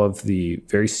all of the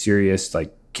very serious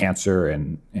like cancer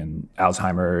and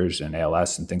Alzheimer's and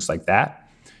ALS and things like that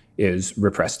is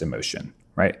repressed emotion,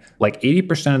 right? Like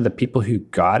 80% of the people who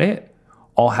got it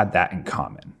all had that in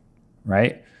common,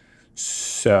 right?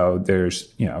 So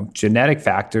there's, genetic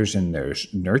factors and there's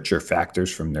nurture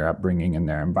factors from their upbringing and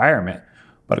their environment.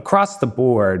 But across the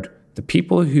board, the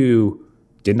people who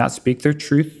did not speak their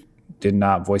truth, did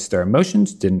not voice their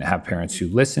emotions, didn't have parents who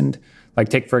listened. Like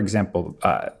take, for example,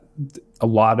 a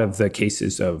lot of the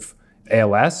cases of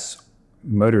ALS,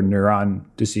 motor neuron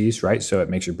disease, right? So it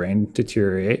makes your brain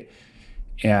deteriorate.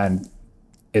 And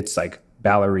it's like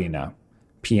ballerina,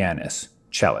 pianist,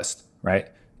 cellist, right?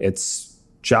 It's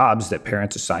jobs that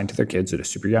parents assigned to their kids at a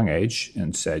super young age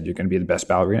and said, you're going to be the best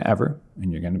ballerina ever,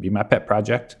 and you're going to be my pet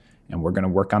project, and we're going to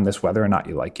work on this whether or not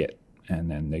you like it. And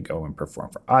then they go and perform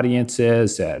for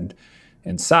audiences, and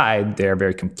inside they're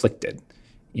very conflicted.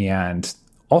 And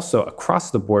also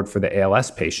across the board for the ALS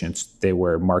patients, they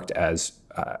were marked as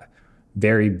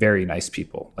very, very nice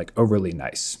people, like overly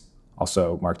nice,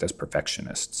 also marked as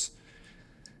perfectionists.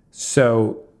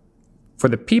 So for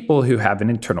the people who have an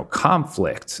internal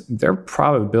conflict, their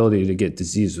probability to get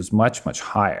disease was much, much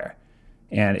higher.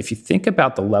 And if you think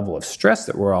about the level of stress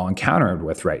that we're all encountered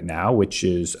with right now, which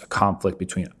is a conflict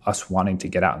between us wanting to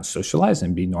get out and socialize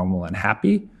and be normal and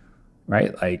happy,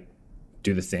 right? Like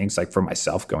do the things like for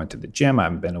myself, going to the gym. I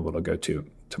haven't been able to go to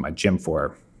my gym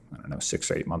for,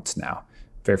 6 or 8 months now.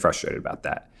 Very frustrated about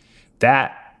that.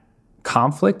 That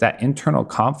conflict, that internal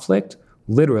conflict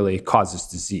literally causes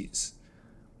disease.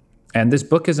 And this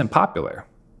book isn't popular,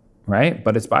 right?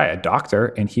 But it's by a doctor,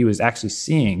 and he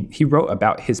wrote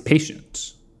about his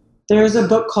patients. There's a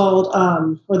book called,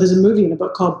 or there's a movie in a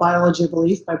book called Biology of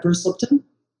Belief by Bruce Lipton.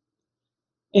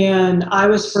 And I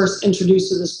was first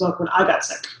introduced to this book when I got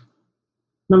sick.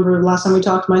 Remember last time we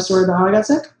talked my story about how I got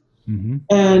sick? Mm-hmm.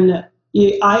 And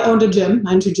I owned a gym.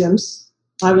 I owned 2 gyms.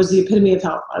 I was the epitome of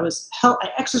health. I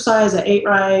exercised, I ate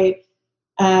right.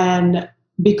 And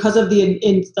because of the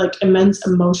immense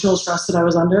emotional stress that I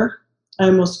was under, I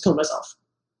almost killed myself.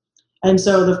 And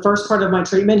so the first part of my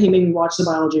treatment, he made me watch The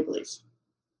Biology of Belief.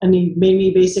 And he made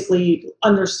me basically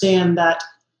understand that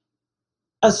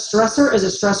a stressor is a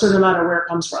stressor no matter where it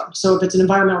comes from. So if it's an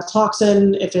environmental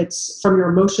toxin, if it's from your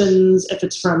emotions, if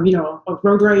it's from, a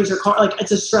road rage or car,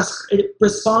 it's a stressor. It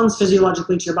responds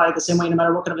physiologically to your body the same way no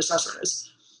matter what kind of a stressor it is.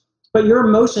 But your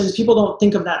emotions, people don't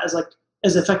think of that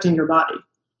as affecting your body.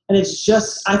 And it's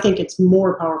just, I think it's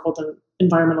more powerful than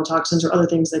environmental toxins or other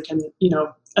things that can,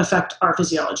 affect our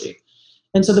physiology.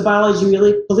 And so the Biology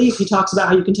of Belief, he talks about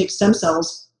how you can take stem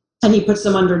cells and he puts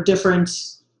them under different,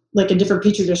 in different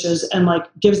petri dishes and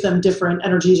gives them different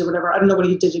energies or whatever. I don't know what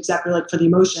he did exactly for the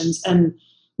emotions. And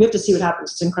we have to see what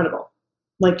happens. It's incredible.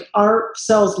 Our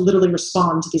cells literally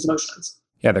respond to these emotions.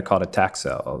 Yeah, they're called attack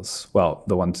cells. Well,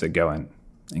 the ones that go in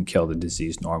and kill the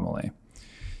disease normally.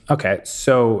 Okay,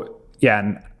 so yeah,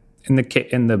 and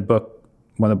in the book,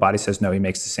 when the body says no, he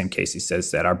makes the same case. He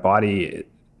says that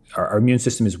our immune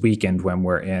system is weakened when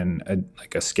we're in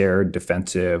a scared,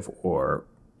 defensive, or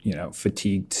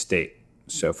fatigued state.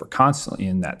 So if we're constantly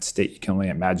in that state, you can only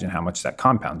imagine how much that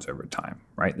compounds over time,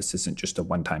 right? This isn't just a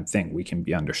one-time thing. We can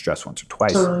be under stress once or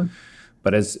twice. Totally.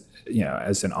 But as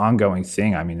an ongoing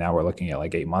thing, now we're looking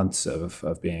at 8 months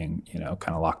of being,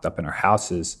 kind of locked up in our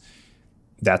houses.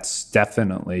 That's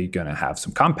definitely going to have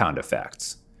some compound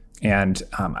effects. And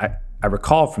I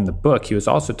recall from the book, he was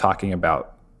also talking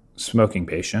about smoking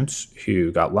patients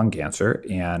who got lung cancer,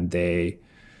 and they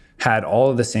had all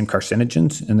of the same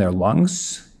carcinogens in their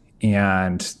lungs.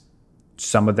 And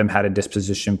some of them had a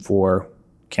disposition for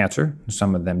cancer,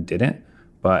 some of them didn't.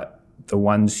 But the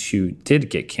ones who did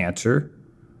get cancer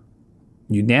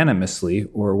unanimously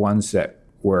were ones that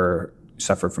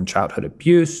suffered from childhood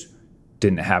abuse,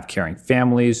 didn't have caring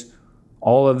families,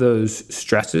 all of those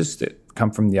stresses that come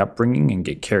from the upbringing and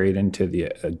get carried into the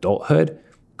adulthood,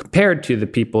 compared to the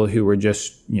people who were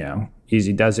just,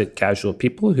 easy does it, casual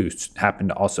people who happened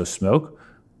to also smoke,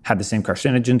 had the same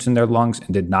carcinogens in their lungs,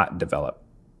 and did not develop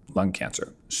lung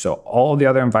cancer. So all the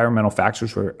other environmental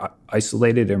factors were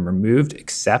isolated and removed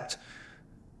except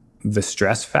the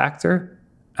stress factor,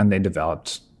 and they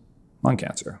developed lung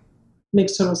cancer.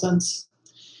 Makes total sense.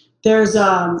 There's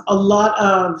a lot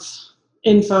of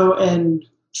info and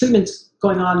treatments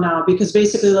going on now because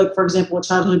basically, for example, with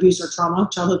childhood abuse or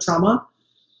childhood trauma,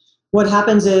 what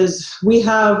happens is we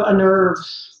have a nerve,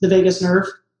 the vagus nerve,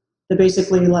 that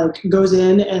basically goes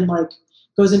in and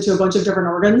goes into a bunch of different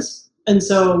organs. And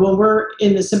so when we're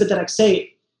in the sympathetic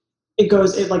state, it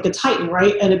gets heightened,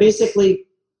 right? And it basically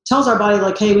tells our body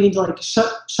hey, we need to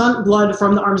shunt blood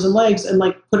from the arms and legs and we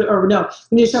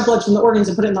need to shunt blood from the organs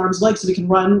and put it in the arms and legs so we can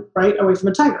run right away from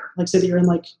a tiger. Say that you're in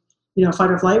fight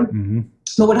or flight. Mm-hmm.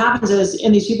 But what happens is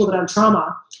in these people that have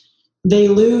trauma, they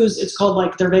lose, it's called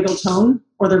their vagal tone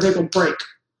or their vagal brake.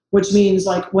 which means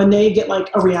like when they get like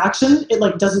a reaction, it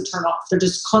like doesn't turn off. They're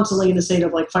just constantly in a state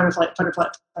of like fight or flight, fight or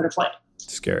flight, fight or flight.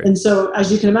 Scary. And so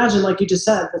as you can imagine, like you just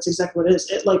said, that's exactly what it is.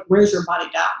 It like wears your body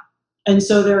down. And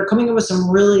so they're coming up with some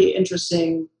really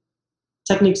interesting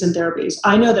techniques and therapies.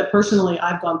 I know that personally,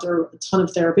 I've gone through a ton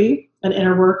of therapy and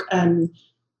inner work and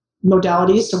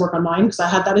modalities to work on mine because I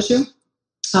had that issue,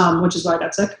 which is why I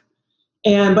got sick.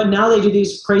 But now they do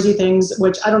these crazy things,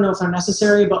 which I don't know if they're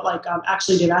necessary, but like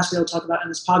actually Dave Asprey will talk about in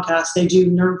this podcast, they do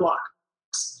nerve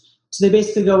blocks. So they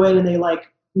basically go in and they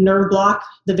like nerve block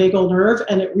the vagal nerve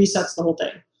and it resets the whole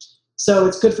thing. So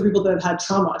it's good for people that have had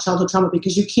trauma, childhood trauma,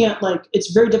 because you can't like,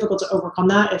 it's very difficult to overcome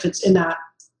that if it's in that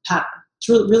pattern. It's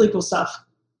really, really cool stuff.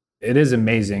 It is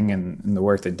amazing, and the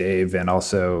work that Dave and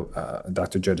also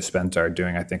Dr. Joe Dispenza are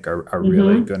doing, I think, are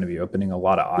really going to be opening a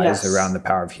lot of eyes around the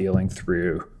power of healing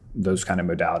through those kind of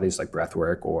modalities like breath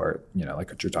work or, like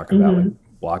what you're talking about, like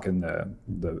blocking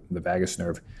the vagus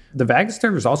nerve. The vagus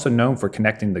nerve is also known for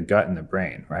connecting the gut and the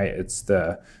brain, right? It's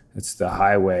the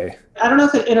highway. I don't know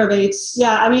if it innervates.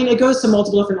 Yeah, I mean, it goes to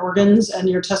multiple different organs, and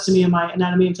you're testing me on my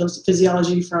anatomy and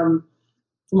physiology from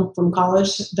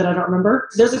college that I don't remember.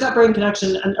 There's a gut-brain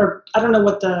connection, or I don't know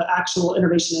what the actual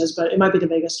innervation is, but it might be the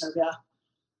vagus nerve, yeah.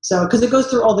 So, because it goes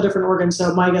through all the different organs,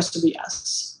 so my guess would be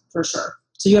yes, for sure.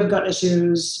 So you have gut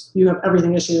issues, you have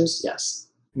everything issues, yes.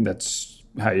 That's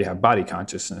how you have body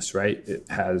consciousness, right? It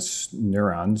has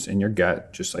neurons in your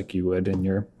gut, just like you would in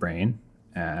your brain,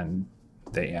 and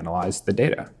they analyze the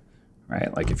data,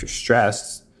 right? Like if you're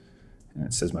stressed and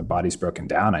it says my body's broken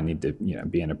down, I need to,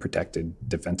 be in a protected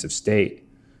defensive state.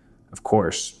 Of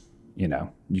course,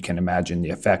 you can imagine the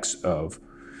effects of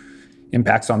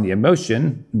impacts on the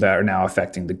emotion that are now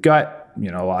affecting the gut.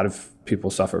 A lot of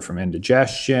people suffer from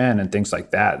indigestion and things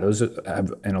like that. Those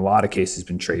have, in a lot of cases,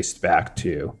 been traced back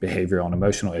to behavioral and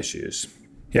emotional issues.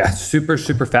 Yeah, super,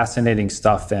 super fascinating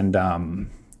stuff. And,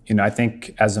 I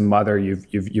think as a mother,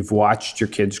 you've watched your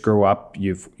kids grow up,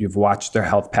 you've watched their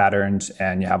health patterns,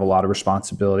 and you have a lot of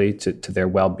responsibility to their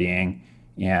well-being.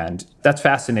 And that's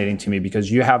fascinating to me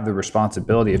because you have the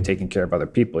responsibility of taking care of other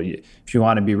people. If you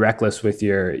want to be reckless with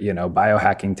your,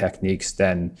 biohacking techniques,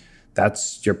 then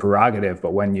that's your prerogative.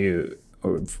 But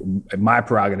my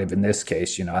prerogative in this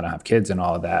case, I don't have kids and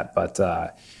all of that.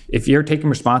 But if you're taking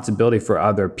responsibility for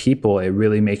other people, it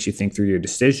really makes you think through your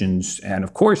decisions. And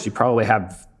of course, you probably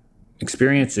have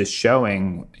experiences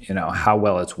showing, how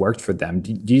well it's worked for them.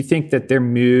 Do you think that their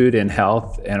mood and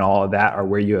health and all of that are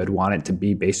where you would want it to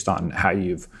be based on how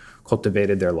you've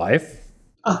cultivated their life?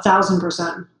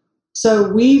 1,000%.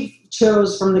 So we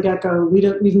chose from the get-go,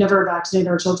 we've never vaccinated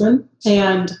our children.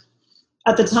 And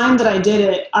at the time that I did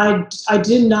it, I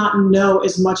did not know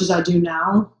as much as I do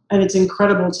now. And it's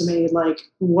incredible to me, like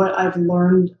what I've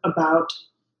learned about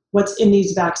what's in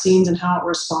these vaccines and how it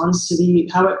responds to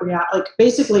how it reacts, like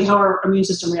basically how our immune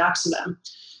system reacts to them.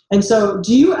 And so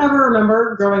do you ever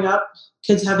remember growing up,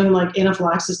 kids having like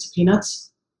anaphylaxis to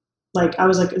peanuts? Like I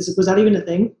was like, was that even a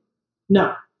thing?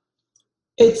 No.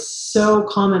 It's so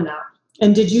common now.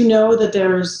 And did you know that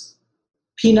there's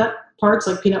peanut parts,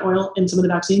 like peanut oil, in some of the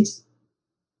vaccines?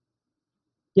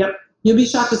 Yep. You'll be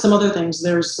shocked at some other things.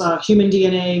 There's human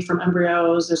DNA from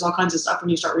embryos. There's all kinds of stuff when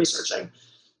you start researching.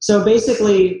 So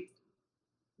basically,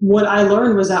 what I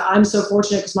learned was that I'm so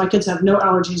fortunate because my kids have no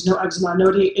allergies, no eczema, no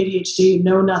ADHD,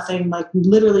 no nothing, like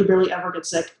literally barely ever get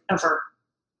sick, ever.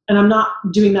 And I'm not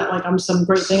doing that like I'm some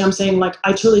great thing. I'm saying like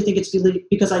I truly think it's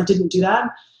because I didn't do that.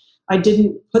 I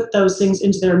didn't put those things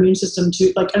into their immune system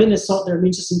I didn't assault their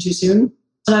immune system too soon.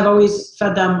 And I've always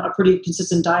fed them a pretty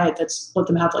consistent diet that's let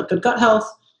them have like good gut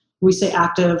health. We stay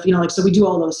active, so we do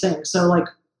all those things. So like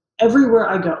everywhere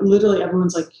I go, literally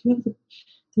everyone's like,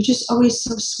 they're just always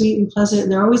so sweet and pleasant,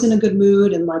 and they're always in a good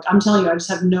mood. And like, I'm telling you, I just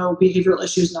have no behavioral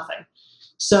issues, nothing.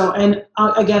 So, and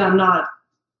again,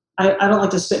 I don't like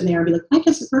to spit in the air and be like, my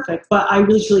kids are perfect. But I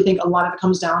really, truly think a lot of it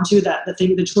comes down to that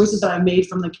the choices that I made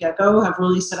from the get-go have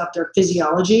really set up their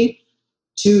physiology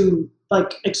to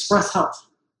like express health.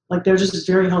 Like they're just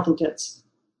very healthy kids.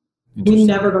 We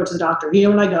never go to the doctor.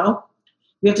 When I go,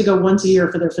 we have to go once a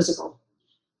year for their physical.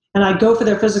 And I go for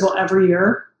their physical every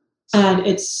year. And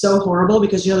it's so horrible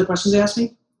because the questions they ask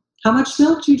me, how much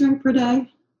milk do you drink per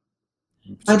day?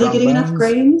 Are they getting enough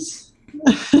grains?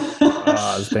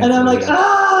 And I'm like,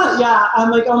 yeah.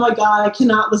 I'm like, oh my God, I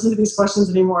cannot listen to these questions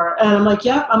anymore. And I'm like,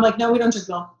 yeah. I'm like, no, we don't drink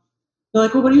milk. They're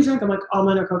like, well, what do you drink? I'm like,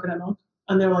 almond or coconut milk.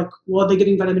 And they're like, well, are they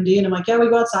getting vitamin D? And I'm like, yeah, we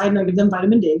go outside and I give them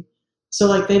vitamin D. So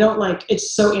like, they don't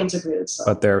it's so antiquated stuff.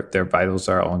 But their vitals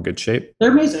are all in good shape?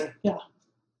 They're amazing. Yeah.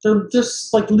 They're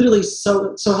just like literally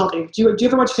so healthy. Do you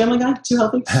ever watch Family Guy? Too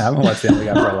healthy? I haven't watched Family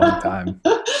Guy for a long time.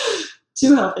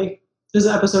 Too healthy. There's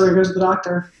an episode where he goes to the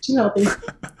doctor. Too healthy.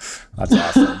 That's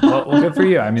awesome. Well, good for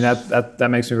you. I mean, that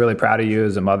makes me really proud of you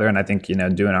as a mother. And I think,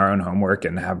 doing our own homework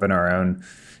and having our own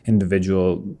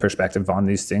individual perspective on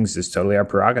these things is totally our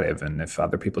prerogative. And if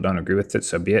other people don't agree with it,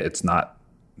 so be it. It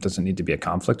doesn't need to be a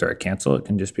conflict or a cancel. It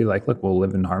can just be like, look, we'll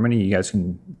live in harmony. You guys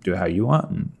can do it how you want,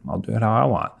 and I'll do it how I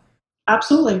want.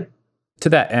 Absolutely. To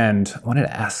that end, I wanted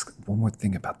to ask one more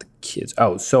thing about the kids.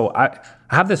 Oh, so I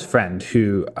have this friend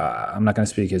who, I'm not going to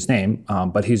speak his name,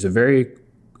 but he's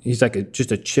like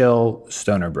just a chill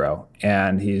stoner bro.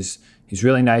 And he's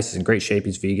really nice. He's in great shape.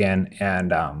 He's vegan.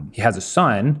 And he has a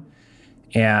son.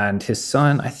 And his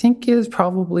son, I think, is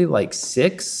probably like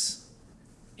 6.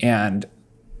 And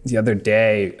the other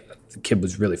day, the kid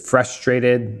was really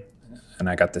frustrated. And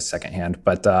I got this secondhand.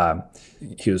 But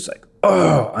he was like,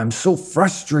 "Oh, I'm so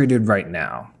frustrated right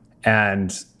now."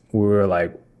 And we were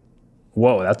like,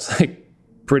 whoa, that's like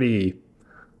pretty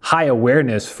high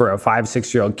awareness for a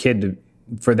 5-6-year-old kid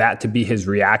for that to be his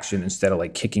reaction instead of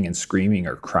like kicking and screaming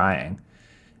or crying.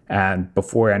 And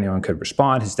before anyone could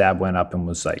respond, his dad went up and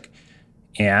was like,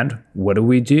 "And what do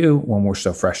we do when we're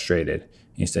so frustrated?"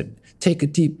 And he said, "Take a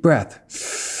deep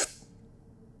breath."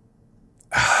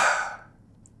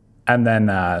 And then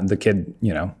the kid,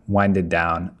 winded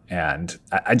down. And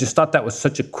I just thought that was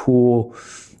such a cool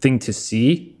thing to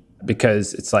see,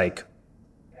 because it's like,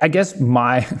 I guess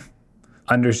my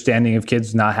understanding of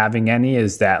kids not having any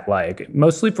is that, like,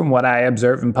 mostly from what I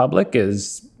observe in public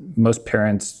is most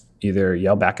parents either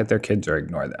yell back at their kids or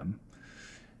ignore them.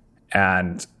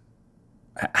 And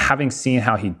having seen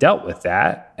how he dealt with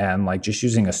that and like just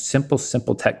using a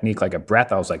simple technique like a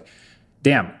breath, I was like,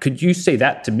 damn, could you say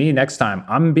that to me next time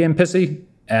I'm being pissy?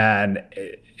 And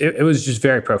it was just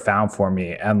very profound for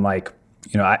me. And like,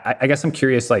 I guess I'm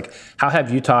curious, like, how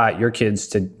have you taught your kids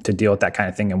to deal with that kind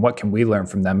of thing? And what can we learn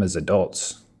from them as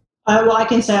adults? Well, I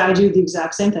can say I do the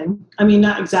exact same thing. I mean,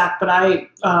 not exact, but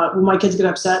when my kids get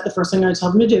upset, the first thing I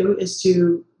tell them to do is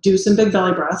to do some big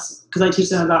belly breaths, because I teach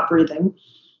them about breathing,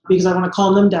 because I want to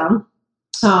calm them down.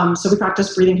 So we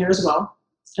practice breathing here as well.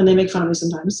 And they make fun of me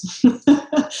sometimes.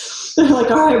 They're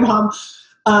like, "All right, Mom."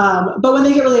 But when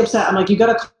they get really upset, I'm like, "You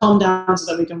got to calm down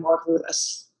so that we can work through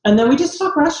this." And then we just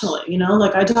talk rationally,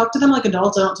 like I talk to them like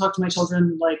adults. I don't talk to my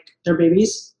children like they're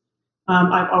babies.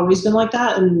 I've always been like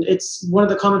that. And it's one of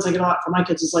the comments I get a lot from my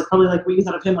kids is like, probably like what you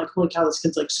thought of him, like, "Holy cow, this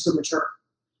kid's like super mature."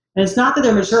 And it's not that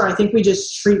they're mature. I think we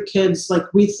just treat kids like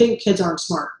we think kids aren't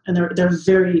smart, and they're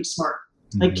very smart.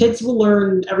 Mm-hmm. Like, kids will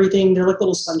learn everything. They're like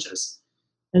little sponges.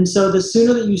 And so the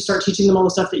sooner that you start teaching them all the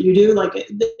stuff that you do, like,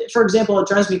 for example, it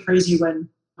drives me crazy when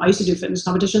I used to do fitness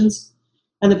competitions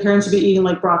and the parents would be eating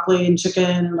like broccoli and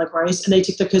chicken and like rice, and they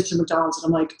take their kids to McDonald's.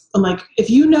 And I'm like, if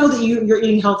you know that you're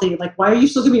eating healthy, like, why are you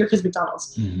still giving your kids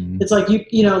McDonald's? Mm-hmm. It's like,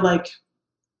 like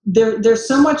there's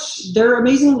so much, they're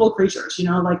amazing little creatures,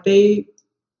 like they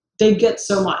get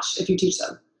so much if you teach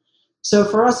them. So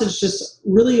for us, it's just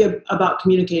really about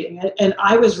communicating. And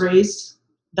I was raised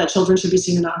that children should be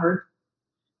seen and not heard.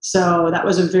 So that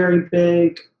was a very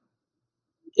big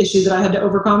issue that I had to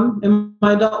overcome in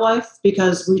my adult life,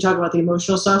 because we talk about the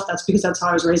emotional stuff. That's because that's how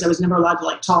I was raised. I was never allowed to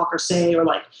like talk or say or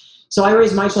like, so I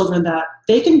raised my children that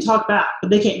they can talk back,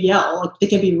 but they can't yell. Like, they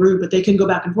can be rude, but they can go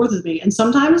back and forth with me. And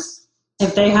sometimes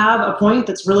if they have a point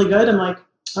that's really good, I'm like,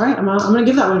 "All right, I'm going to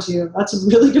give that one to you. That's a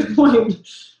really good point."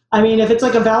 I mean, if it's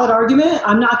like a valid argument,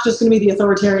 I'm not just going to be the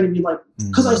authoritarian and be like,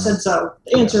 "Because I said so."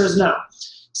 The answer is no.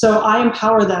 So I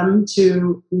empower them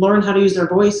to learn how to use their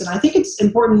voice. And I think it's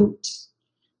important,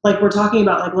 like we're talking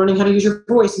about, like learning how to use your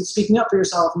voice and speaking up for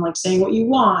yourself and like saying what you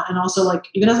want. And also, like,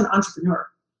 even as an entrepreneur,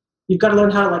 you've got to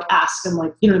learn how to like ask and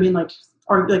like, like,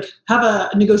 or like have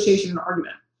a negotiation and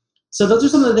argument. So those are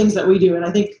some of the things that we do. And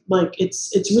I think like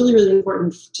it's really, really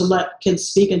important to let kids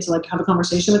speak and to like have a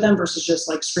conversation with them versus just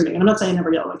like screaming. And I'm not saying I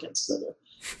never yell at my kids, because I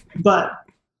do, but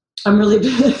I'm really,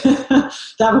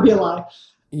 that would be a lie.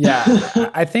 Yeah,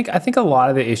 I think a lot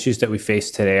of the issues that we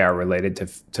face today are related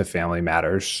to family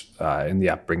matters in the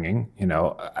upbringing.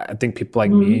 I think people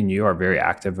like me and you are very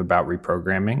active about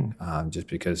reprogramming, just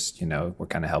because we're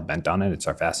kind of hell bent on it. It's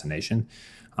our fascination.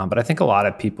 But I think a lot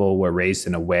of people were raised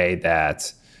in a way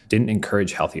that didn't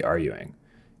encourage healthy arguing.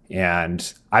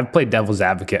 And I've played devil's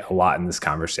advocate a lot in this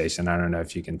conversation. I don't know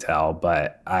if you can tell,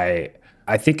 but I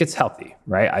think it's healthy,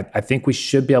 right? I think we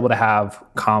should be able to have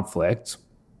conflict,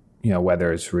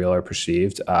 whether it's real or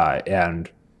perceived, and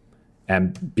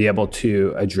be able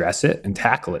to address it and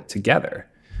tackle it together.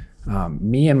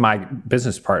 Me and my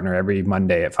business partner, every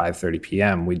Monday at 5:30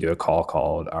 p.m., we do a call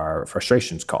called our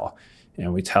frustrations call.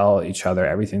 And we tell each other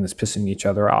everything that's pissing each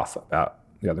other off about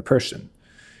the other person.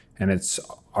 And it's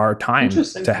our time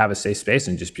to have a safe space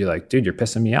and just be like, dude, you're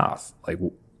pissing me off. Like,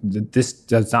 this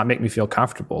does not make me feel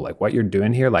comfortable. Like, what you're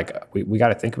doing here, like, we got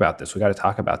to think about this. We got to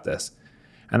talk about this.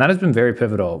 And that has been very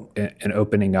pivotal in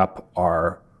opening up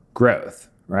our growth,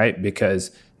 right?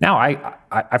 Because now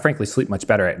I frankly sleep much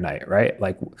better at night, right?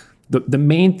 Like, the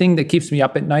main thing that keeps me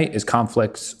up at night is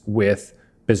conflicts with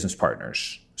business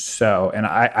partners. So, and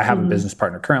I have a business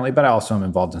partner currently, but I also am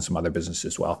involved in some other businesses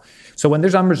as well. So when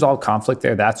there's unresolved conflict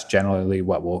there, that's generally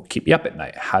what will keep me up at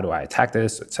night. How do I attack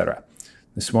this, et cetera?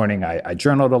 This morning, I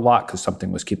journaled a lot because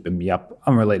something was keeping me up,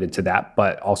 unrelated to that,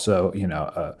 but also,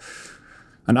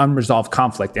 an unresolved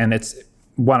conflict. And it's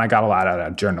one I got a lot out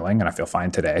of journaling, and I feel fine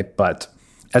today. But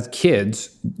as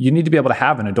kids, you need to be able to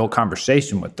have an adult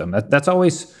conversation with them. That's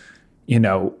always,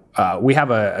 we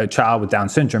have a child with Down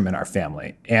syndrome in our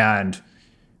family, and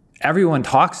everyone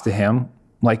talks to him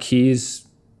like he's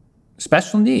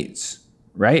special needs,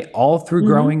 right? All through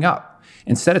growing up.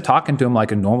 Instead of talking to him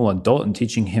like a normal adult and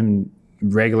teaching him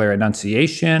regular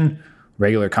enunciation,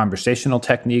 regular conversational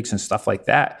techniques and stuff like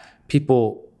that,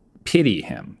 people pity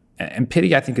him. And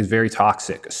pity, I think, is very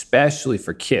toxic, especially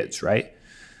for kids, right?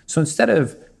 So instead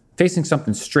of facing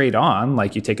something straight on,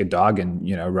 like you take a dog and,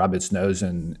 rub its nose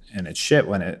and its shit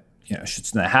when it,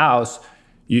 shits in the house,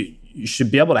 you should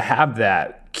be able to have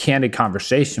that candid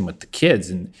conversation with the kids.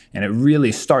 And it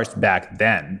really starts back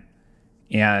then.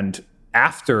 And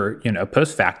after,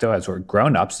 post facto, as we're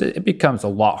grown-ups, it becomes a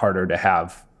lot harder to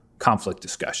have conflict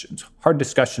discussions. Hard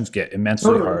discussions get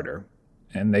immensely harder,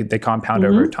 and they compound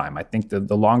over time. I think the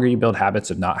longer you build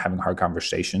habits of not having hard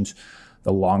conversations,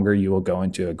 the longer you will go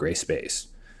into a gray space.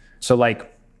 So,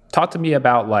 talk to me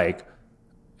about,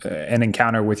 an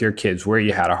encounter with your kids where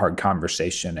you had a hard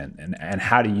conversation, and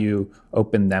how do you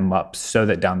open them up so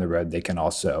that down the road they can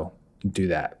also do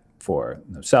that for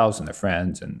themselves and their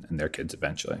friends and their kids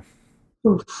eventually?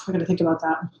 Oof, I got to think about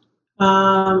that.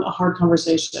 A hard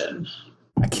conversation.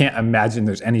 I can't imagine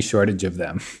there's any shortage of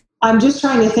them. I'm just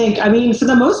trying to think. I mean, for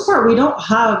the most part, we don't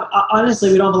have,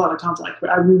 honestly, we don't have a lot of conflict.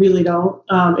 We really don't.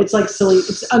 It's like silly,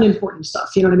 it's unimportant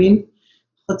stuff. You know what I mean?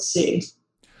 Let's see.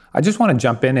 I just want to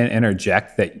jump in and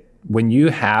interject that when you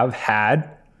have had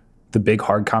the big,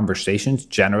 hard conversations,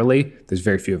 generally, there's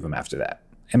very few of them after that,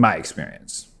 in my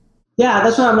experience. Yeah,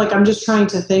 that's what I'm just trying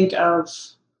to think of,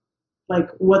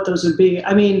 what those would be.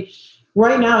 I mean,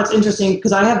 right now it's interesting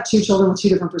because I have two children with two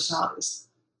different personalities.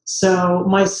 So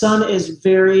my son is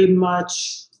very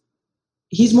much,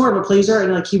 he's more of a pleaser,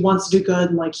 and he wants to do good,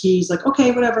 and he's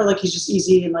okay, whatever, he's just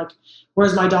easy, and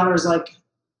whereas my daughter is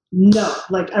no,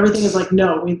 everything is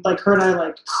no. We her and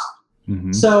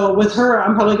I So with her,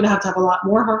 I'm probably going to have a lot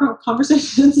more hard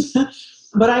conversations.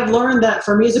 But I've learned that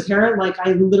for me as a parent,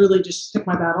 I literally just pick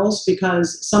my battles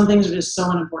because some things are just so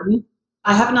unimportant.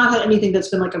 I have not had anything that's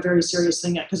been a very serious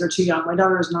thing yet because they're too young. My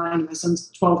daughter is 9, my son's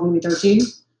 12, maybe 13.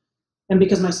 And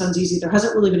because my son's easy, there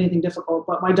hasn't really been anything difficult.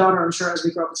 But my daughter, I'm sure as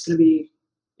we grow up, it's going to be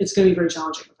very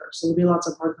challenging with her. So there'll be lots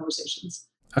of hard conversations.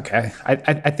 Okay.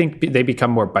 I think they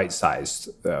become more bite-sized,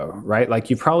 though, right?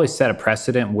 You probably set a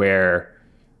precedent where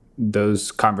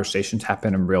those conversations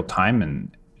happen in real time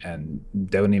and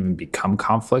don't even become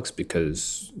conflicts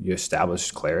because you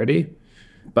establish clarity.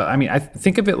 But I mean, I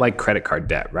think of it like credit card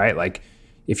debt, right?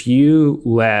 If you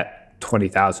let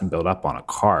 $20,000 build up on a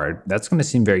card, that's going to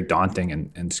seem very daunting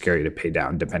and scary to pay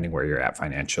down, depending where you're at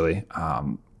financially.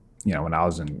 When I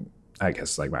was in, I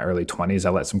guess, my early 20s,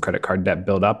 I let some credit card debt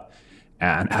build up.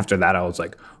 And after that, I was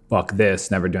like, fuck this,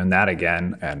 never doing that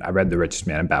again. And I read The Richest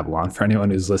Man in Babylon. For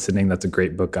anyone who's listening, that's a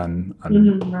great book on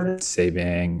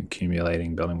saving,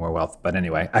 accumulating, building more wealth. But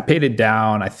anyway, I paid it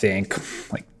down, I think,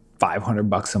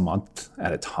 $500 a month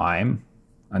at a time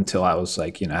until I was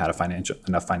had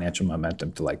enough financial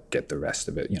momentum to get the rest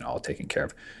of it, all taken care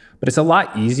of. But it's a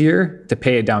lot easier to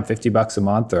pay it down $50 a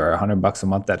month or $100 a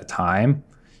month at a time,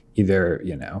 either,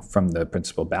 from the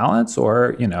principal balance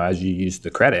or, as you use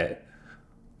the credit,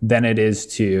 than it is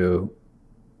to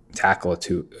tackle a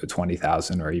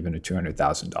 $20,000 or even a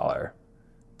 $200,000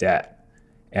 debt.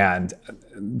 And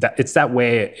it's that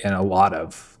way in a lot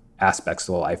of aspects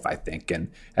of life, I think. And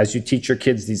as you teach your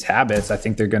kids these habits, I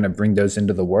think they're going to bring those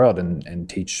into the world and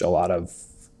teach a lot of,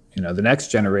 the next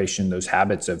generation those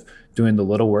habits of doing the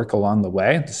little work along the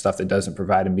way, the stuff that doesn't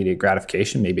provide immediate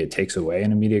gratification. Maybe it takes away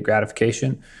an immediate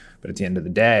gratification, but at the end of the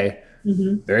day,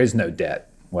 there is no debt.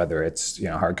 Whether it's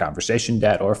hard conversation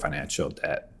debt or financial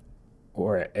debt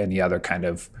or any other kind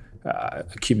of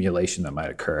accumulation that might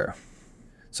occur.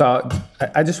 So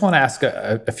I just want to ask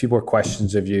a few more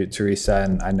questions of you, Teresa,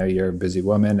 and I know you're a busy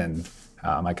woman, and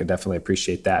I could definitely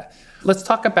appreciate that. Let's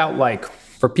talk about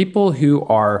For people who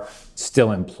are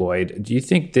still employed, do you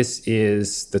think this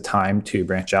is the time to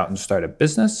branch out and start a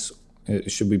business?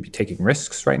 Should we be taking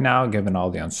risks right now, given all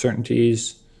the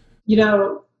uncertainties? If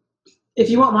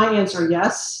you want my answer,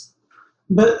 yes.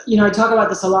 But, I talk about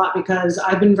this a lot because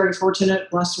I've been very fortunate,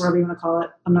 blessed, whatever you want to call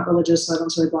it. I'm not religious, so I don't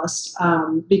say blessed,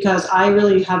 because I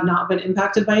really have not been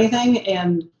impacted by anything.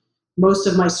 And most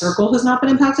of my circle has not been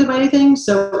impacted by anything.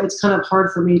 So it's kind of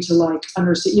hard for me to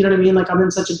understand, you know what I mean? I'm in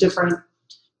such a different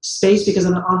space because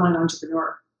I'm an online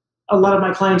entrepreneur. A lot of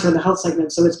my clients are in the health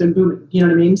segment, so it's been booming, you know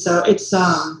what I mean? So it's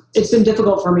been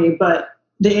difficult for me, but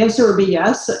the answer would be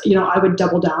yes. I would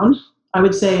double down. I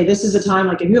would say this is the time,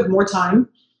 if you have more time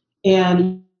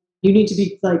and you need to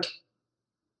be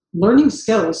learning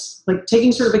skills,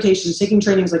 taking certifications, taking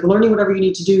trainings, learning whatever you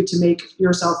need to do to make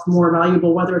yourself more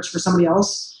valuable, whether it's for somebody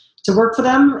else to work for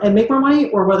them and make more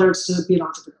money or whether it's to be an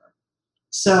entrepreneur.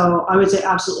 So I would say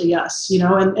absolutely yes,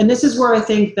 and this is where I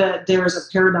think that there's a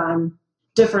paradigm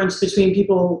difference between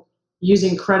people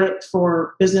using credit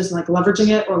for business and leveraging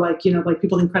it, or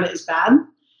people think credit is bad.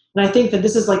 And I think that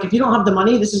this is if you don't have the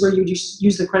money, this is where you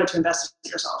use the credit to invest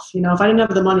in yourself. If I didn't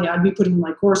have the money, I'd be putting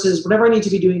courses, whatever I need to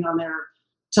be doing on there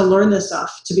to learn this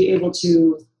stuff to be able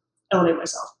to elevate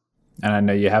myself. And I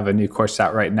know you have a new course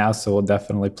out right now, so we'll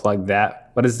definitely plug that.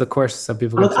 What is the course? Some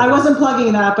people. I wasn't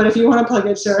plugging that, but if you want to plug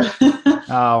it, sure.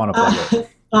 I want to plug it.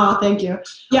 Oh, thank you.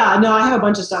 Yeah, no, I have a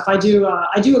bunch of stuff. I do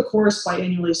a course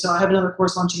biannually, so I have another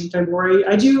course launching in February.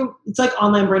 It's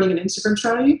online branding and Instagram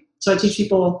strategy. So I teach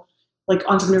people,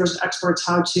 entrepreneurs and experts,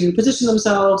 how to position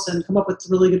themselves and come up with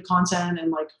really good content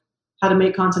and how to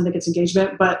make content that gets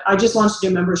engagement. But I just launched a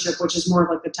new membership, which is more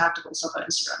of the tactical stuff on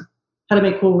Instagram. How to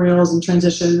make cool reels and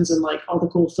transitions and all the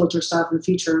cool filter stuff and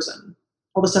features and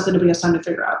all the stuff that nobody has time to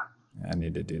figure out. I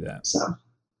need to do that. So,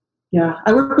 yeah,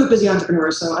 I work with busy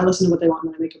entrepreneurs, so I listen to what they want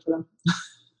and then I make it for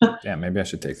them. Yeah, maybe I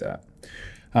should take that.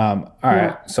 All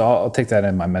right, so I'll take that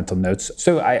in my mental notes.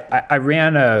 So I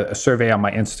ran a survey on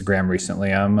my Instagram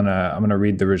recently. I'm gonna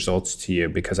read the results to you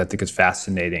because I think it's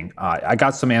fascinating. I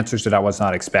got some answers that I was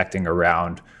not expecting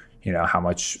around, how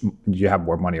much do you have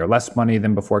more money or less money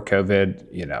than before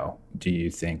COVID? Do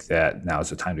you think that now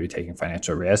is the time to be taking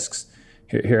financial risks?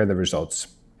 Here are the results.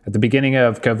 At the beginning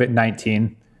of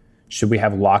COVID-19, should we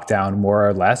have lockdown more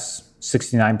or less?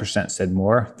 69% said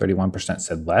more, 31%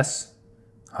 said less.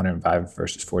 105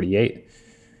 versus 48.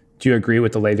 Do you agree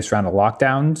with the latest round of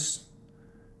lockdowns?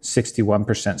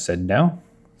 61% said no.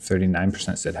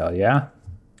 39% said hell yeah.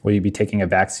 Will you be taking a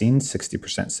vaccine?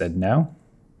 60% said no.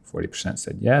 40%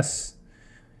 said yes.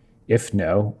 If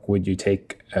no, would you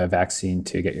take a vaccine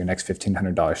to get your next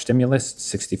 $1,500 stimulus?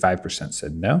 65%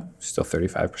 said no. Still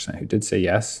 35% who did say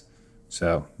yes.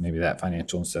 So maybe that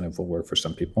financial incentive will work for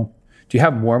some people. Do you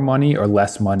have more money or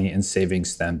less money in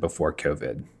savings than before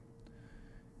COVID?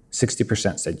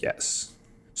 60% said yes.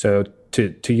 So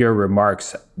to your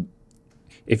remarks,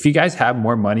 if you guys have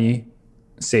more money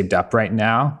saved up right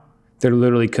now, there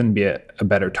literally couldn't be a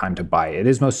better time to buy. It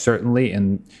is most certainly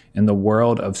in the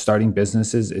world of starting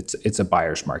businesses, it's a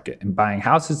buyer's market. In buying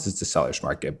houses, it's a seller's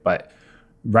market. But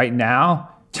right now,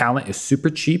 talent is super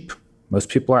cheap. Most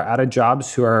people are out of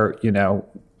jobs who are,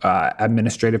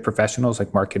 administrative professionals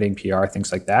like marketing, PR,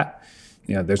 things like that.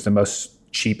 There's the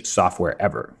most cheap software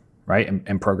ever, right?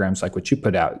 And programs like what you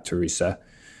put out, Teresa.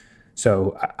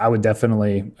 So I would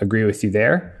definitely agree with you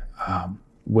there.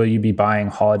 Will you be buying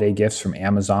holiday gifts from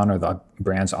Amazon or the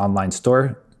brand's online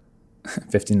store?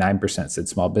 59% said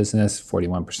small business,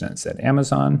 41% said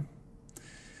Amazon.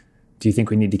 Do you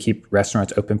think we need to keep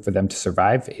restaurants open for them to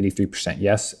survive? 83%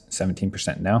 yes,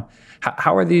 17% no.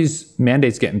 How are these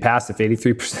mandates getting passed if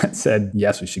 83% said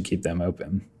yes, we should keep them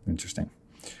open? Interesting.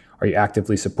 Are you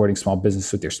actively supporting small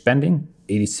business with your spending?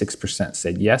 86%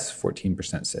 said yes,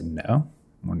 14% said no.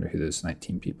 I wonder who those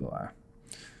 19 people are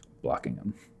blocking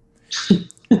them.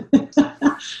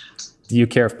 Do you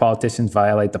care if politicians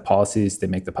violate the policies they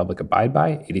make the public abide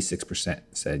by? 86%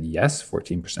 said yes,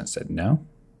 14% said no.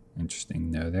 Interesting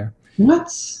no there.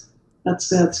 What?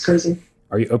 That's crazy.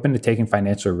 Are you open to taking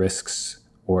financial risks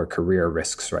or career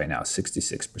risks right now?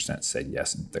 66% said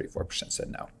yes and 34%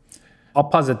 said no. I'll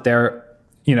pause it there.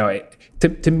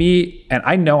 To me, and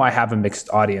I know I have a mixed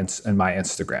audience in my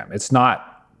Instagram. It's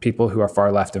not people who are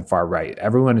far left and far right.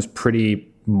 Everyone is pretty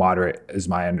moderate, is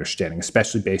my understanding,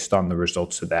 especially based on the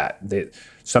results of that.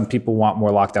 Some people want more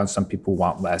lockdown, some people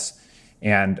want less.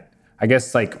 And I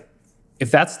guess if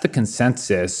that's the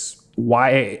consensus,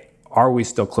 why are we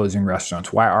still closing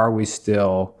restaurants? Why are we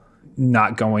still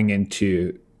not going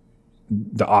into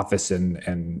the office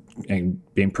and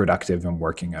being productive and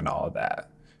working and all of that?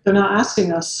 They're not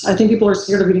asking us. I think people are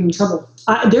scared of getting in trouble.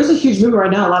 There's a huge movement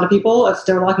right now. A lot of people, if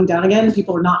they're locking down again,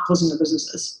 people are not closing their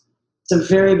businesses.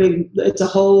 It's a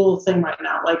whole thing right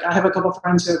now. Like I have a couple of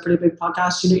friends who have pretty big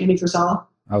podcasts. You know Andy Frisella?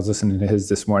 I was listening to his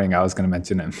this morning. I was going to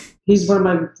mention him. He's one of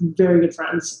my very good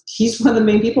friends. He's one of the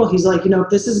main people. He's like, if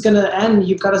this is going to end,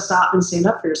 you've got to stop and stand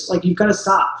up for yourself. Like, you've got to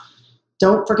stop.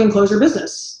 Don't freaking close your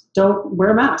business. Don't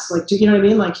wear a mask. Like, do you know what I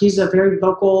mean? Like, he's a very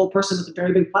vocal person with a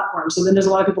very big platform. So then there's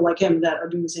a lot of people like him that are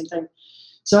doing the same thing.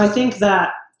 So I think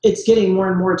that it's getting more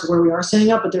and more to where we are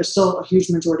standing up, but there's still a huge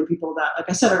majority of people that, like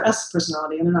I said, are S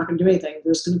personality, and they're not going to do anything.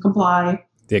 They're just going to comply,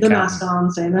 the mask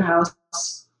on, stay in their house.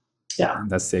 Yeah.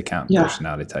 That's the accountant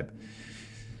personality type.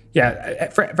 Yeah.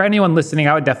 For anyone listening,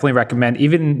 I would definitely recommend,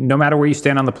 even no matter where you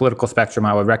stand on the political spectrum,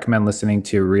 I would recommend listening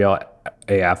to Real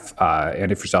AF,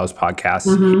 Andy Frisella's podcast.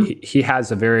 Mm-hmm. He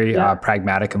has a very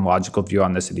pragmatic and logical view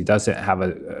on this, and he doesn't have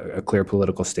a clear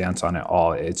political stance on it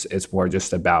all. It's more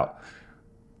just about,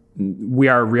 we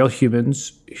are real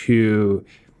humans who,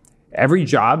 every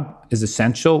job is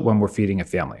essential when we're feeding a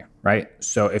family, right?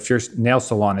 So if your nail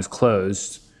salon is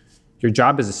closed, your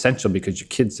job is essential because your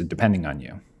kids are depending on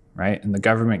you, right? And the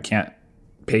government can't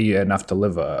pay you enough to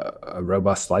live a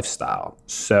robust lifestyle.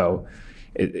 So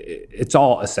it's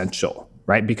all essential,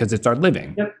 right? Because it's our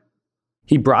living. Yep.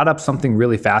 He brought up something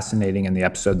really fascinating in the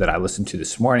episode that I listened to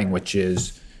this morning, which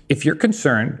is, if you're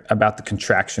concerned about the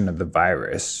contraction of the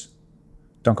virus,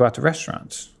 don't go out to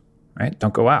restaurants, right?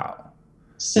 Don't go out.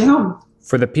 Stay home.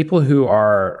 For the people who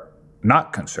are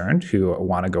not concerned, who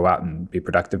want to go out and be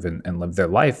productive and live their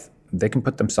life, they can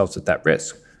put themselves at that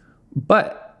risk.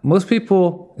 But most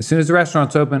people, as soon as the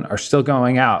restaurants open, are still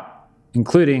going out,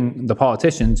 including the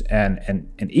politicians, and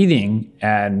eating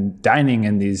and dining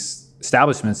in these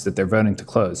establishments that they're voting to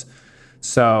close.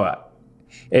 So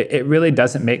it really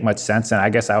doesn't make much sense. And I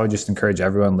guess I would just encourage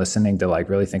everyone listening to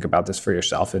really think about this for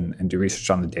yourself and do research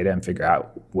on the data and figure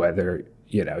out whether,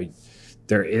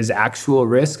 there is actual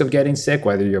risk of getting sick,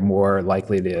 whether you're more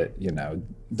likely to,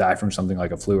 die from something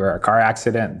like a flu or a car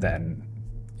accident than,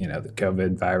 the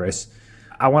COVID virus.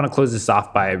 I want to close this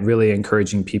off by really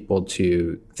encouraging people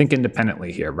to think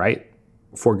independently here, right?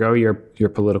 Forego your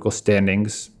political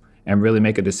standings and really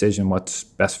make a decision what's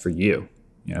best for you,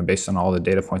 based on all the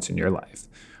data points in your life.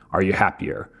 Are you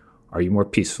happier? Are you more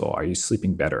peaceful? Are you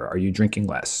sleeping better? Are you drinking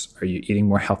less? Are you eating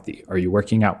more healthy? Are you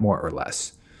working out more or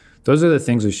less? Those are the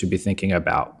things we should be thinking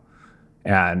about.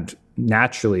 And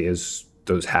naturally, as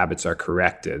those habits are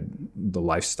corrected, the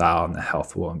lifestyle and the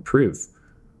health will improve,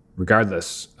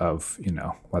 regardless of,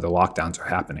 whether lockdowns are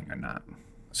happening or not.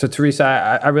 So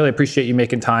Teresa, I really appreciate you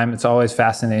making time. It's always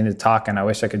fascinating to talk, and I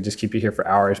wish I could just keep you here for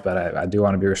hours, but I do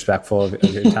want to be respectful of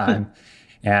your time.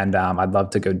 And I'd love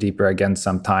to go deeper again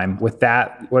sometime. With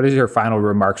that, what is your final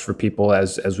remarks for people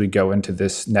as we go into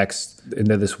this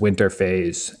winter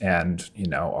phase and,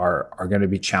 are going to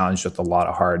be challenged with a lot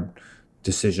of hard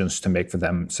decisions to make for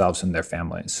themselves and their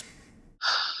families?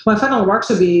 My final remarks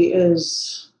would be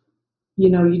you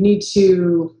need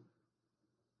to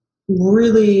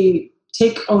really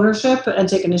take ownership and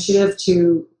take initiative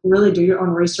to really do your own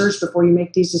research before you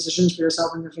make these decisions for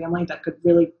yourself and your family that could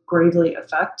really gravely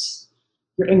affect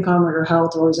your income or your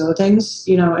health or all these other things,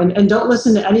 and don't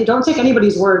listen to don't take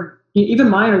anybody's word, even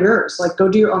mine or yours. Like, go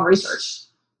do your own research,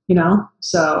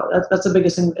 So that's the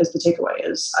biggest thing is the takeaway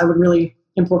is I would really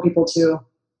implore people to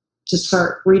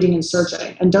start reading and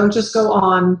searching, and don't just go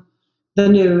on the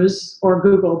news or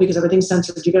Google because everything's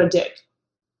censored. You got to dig.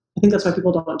 I think that's why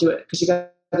people don't do it, because you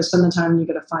got to spend the time and you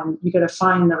got to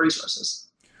find the resources.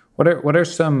 What are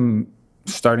some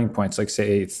starting points, like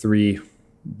say 3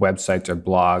 websites or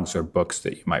blogs or books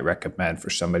that you might recommend for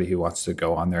somebody who wants to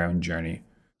go on their own journey?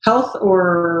 Health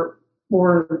or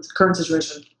current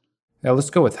situation? Yeah, let's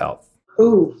go with health.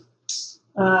 Ooh.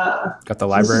 Got the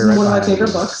library this is right one of my behind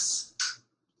favorite books.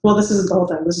 Well, this isn't the whole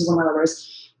thing. This is one of my libraries.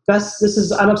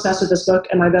 I'm obsessed with this book,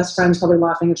 and my best friend's probably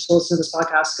laughing if she listens to this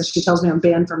podcast because she tells me I'm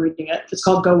banned from reading it. It's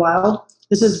called Go Wild.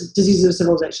 This is Diseases of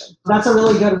Civilization. That's a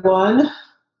really good one.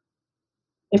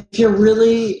 If you're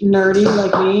really nerdy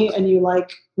like me and you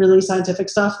like really scientific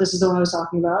stuff, this is the one I was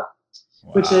talking about,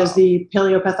 which is the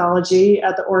Paleopathology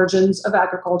at the Origins of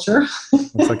Agriculture.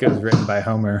 Looks like it was written by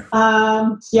Homer.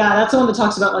 That's the one that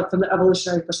talks about from the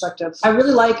evolutionary perspective. I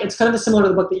really it's kind of similar to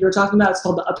the book that you were talking about. It's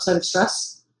called The Upside of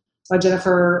Stress by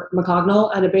Jennifer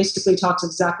McConnell. And it basically talks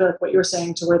exactly like what you were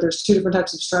saying, to where there's 2 different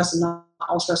types of stress and not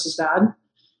all stress is bad.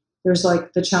 There's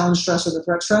the challenge stress or the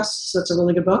threat stress. So that's a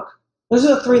really good book. Those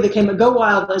are the 3 that came. Go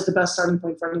Wild is the best starting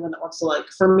point for anyone that wants to,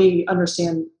 for me,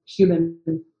 understand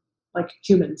humans.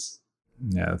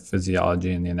 Yeah,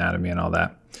 physiology and the anatomy and all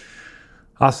that.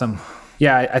 Awesome.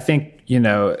 Yeah, I think,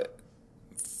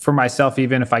 for myself,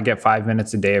 even if I get 5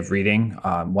 minutes a day of reading,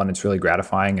 one, it's really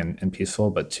gratifying and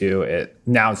peaceful, but two,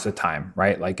 now's the time,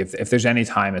 right? Like if there's any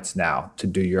time, it's now to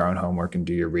do your own homework and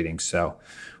do your reading. So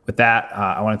with that,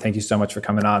 I want to thank you so much for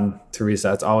coming on,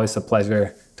 Teresa. It's always a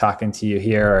pleasure talking to you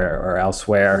here or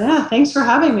elsewhere. Yeah, thanks for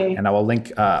having me. And I will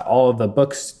link all of the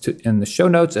books in the show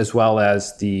notes, as well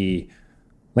as the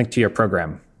link to your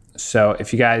program. So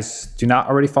if you guys do not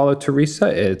already follow Teresa,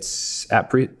 it's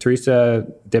at Teresa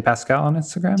De Pasquale on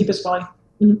Instagram. De Pasquale.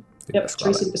 Mm-hmm. Yep,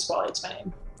 Teresa De Pasquale, it's my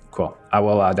name. Cool. I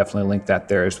will definitely link that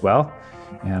there as well.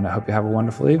 And I hope you have a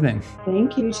wonderful evening.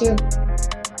 Thank you, too.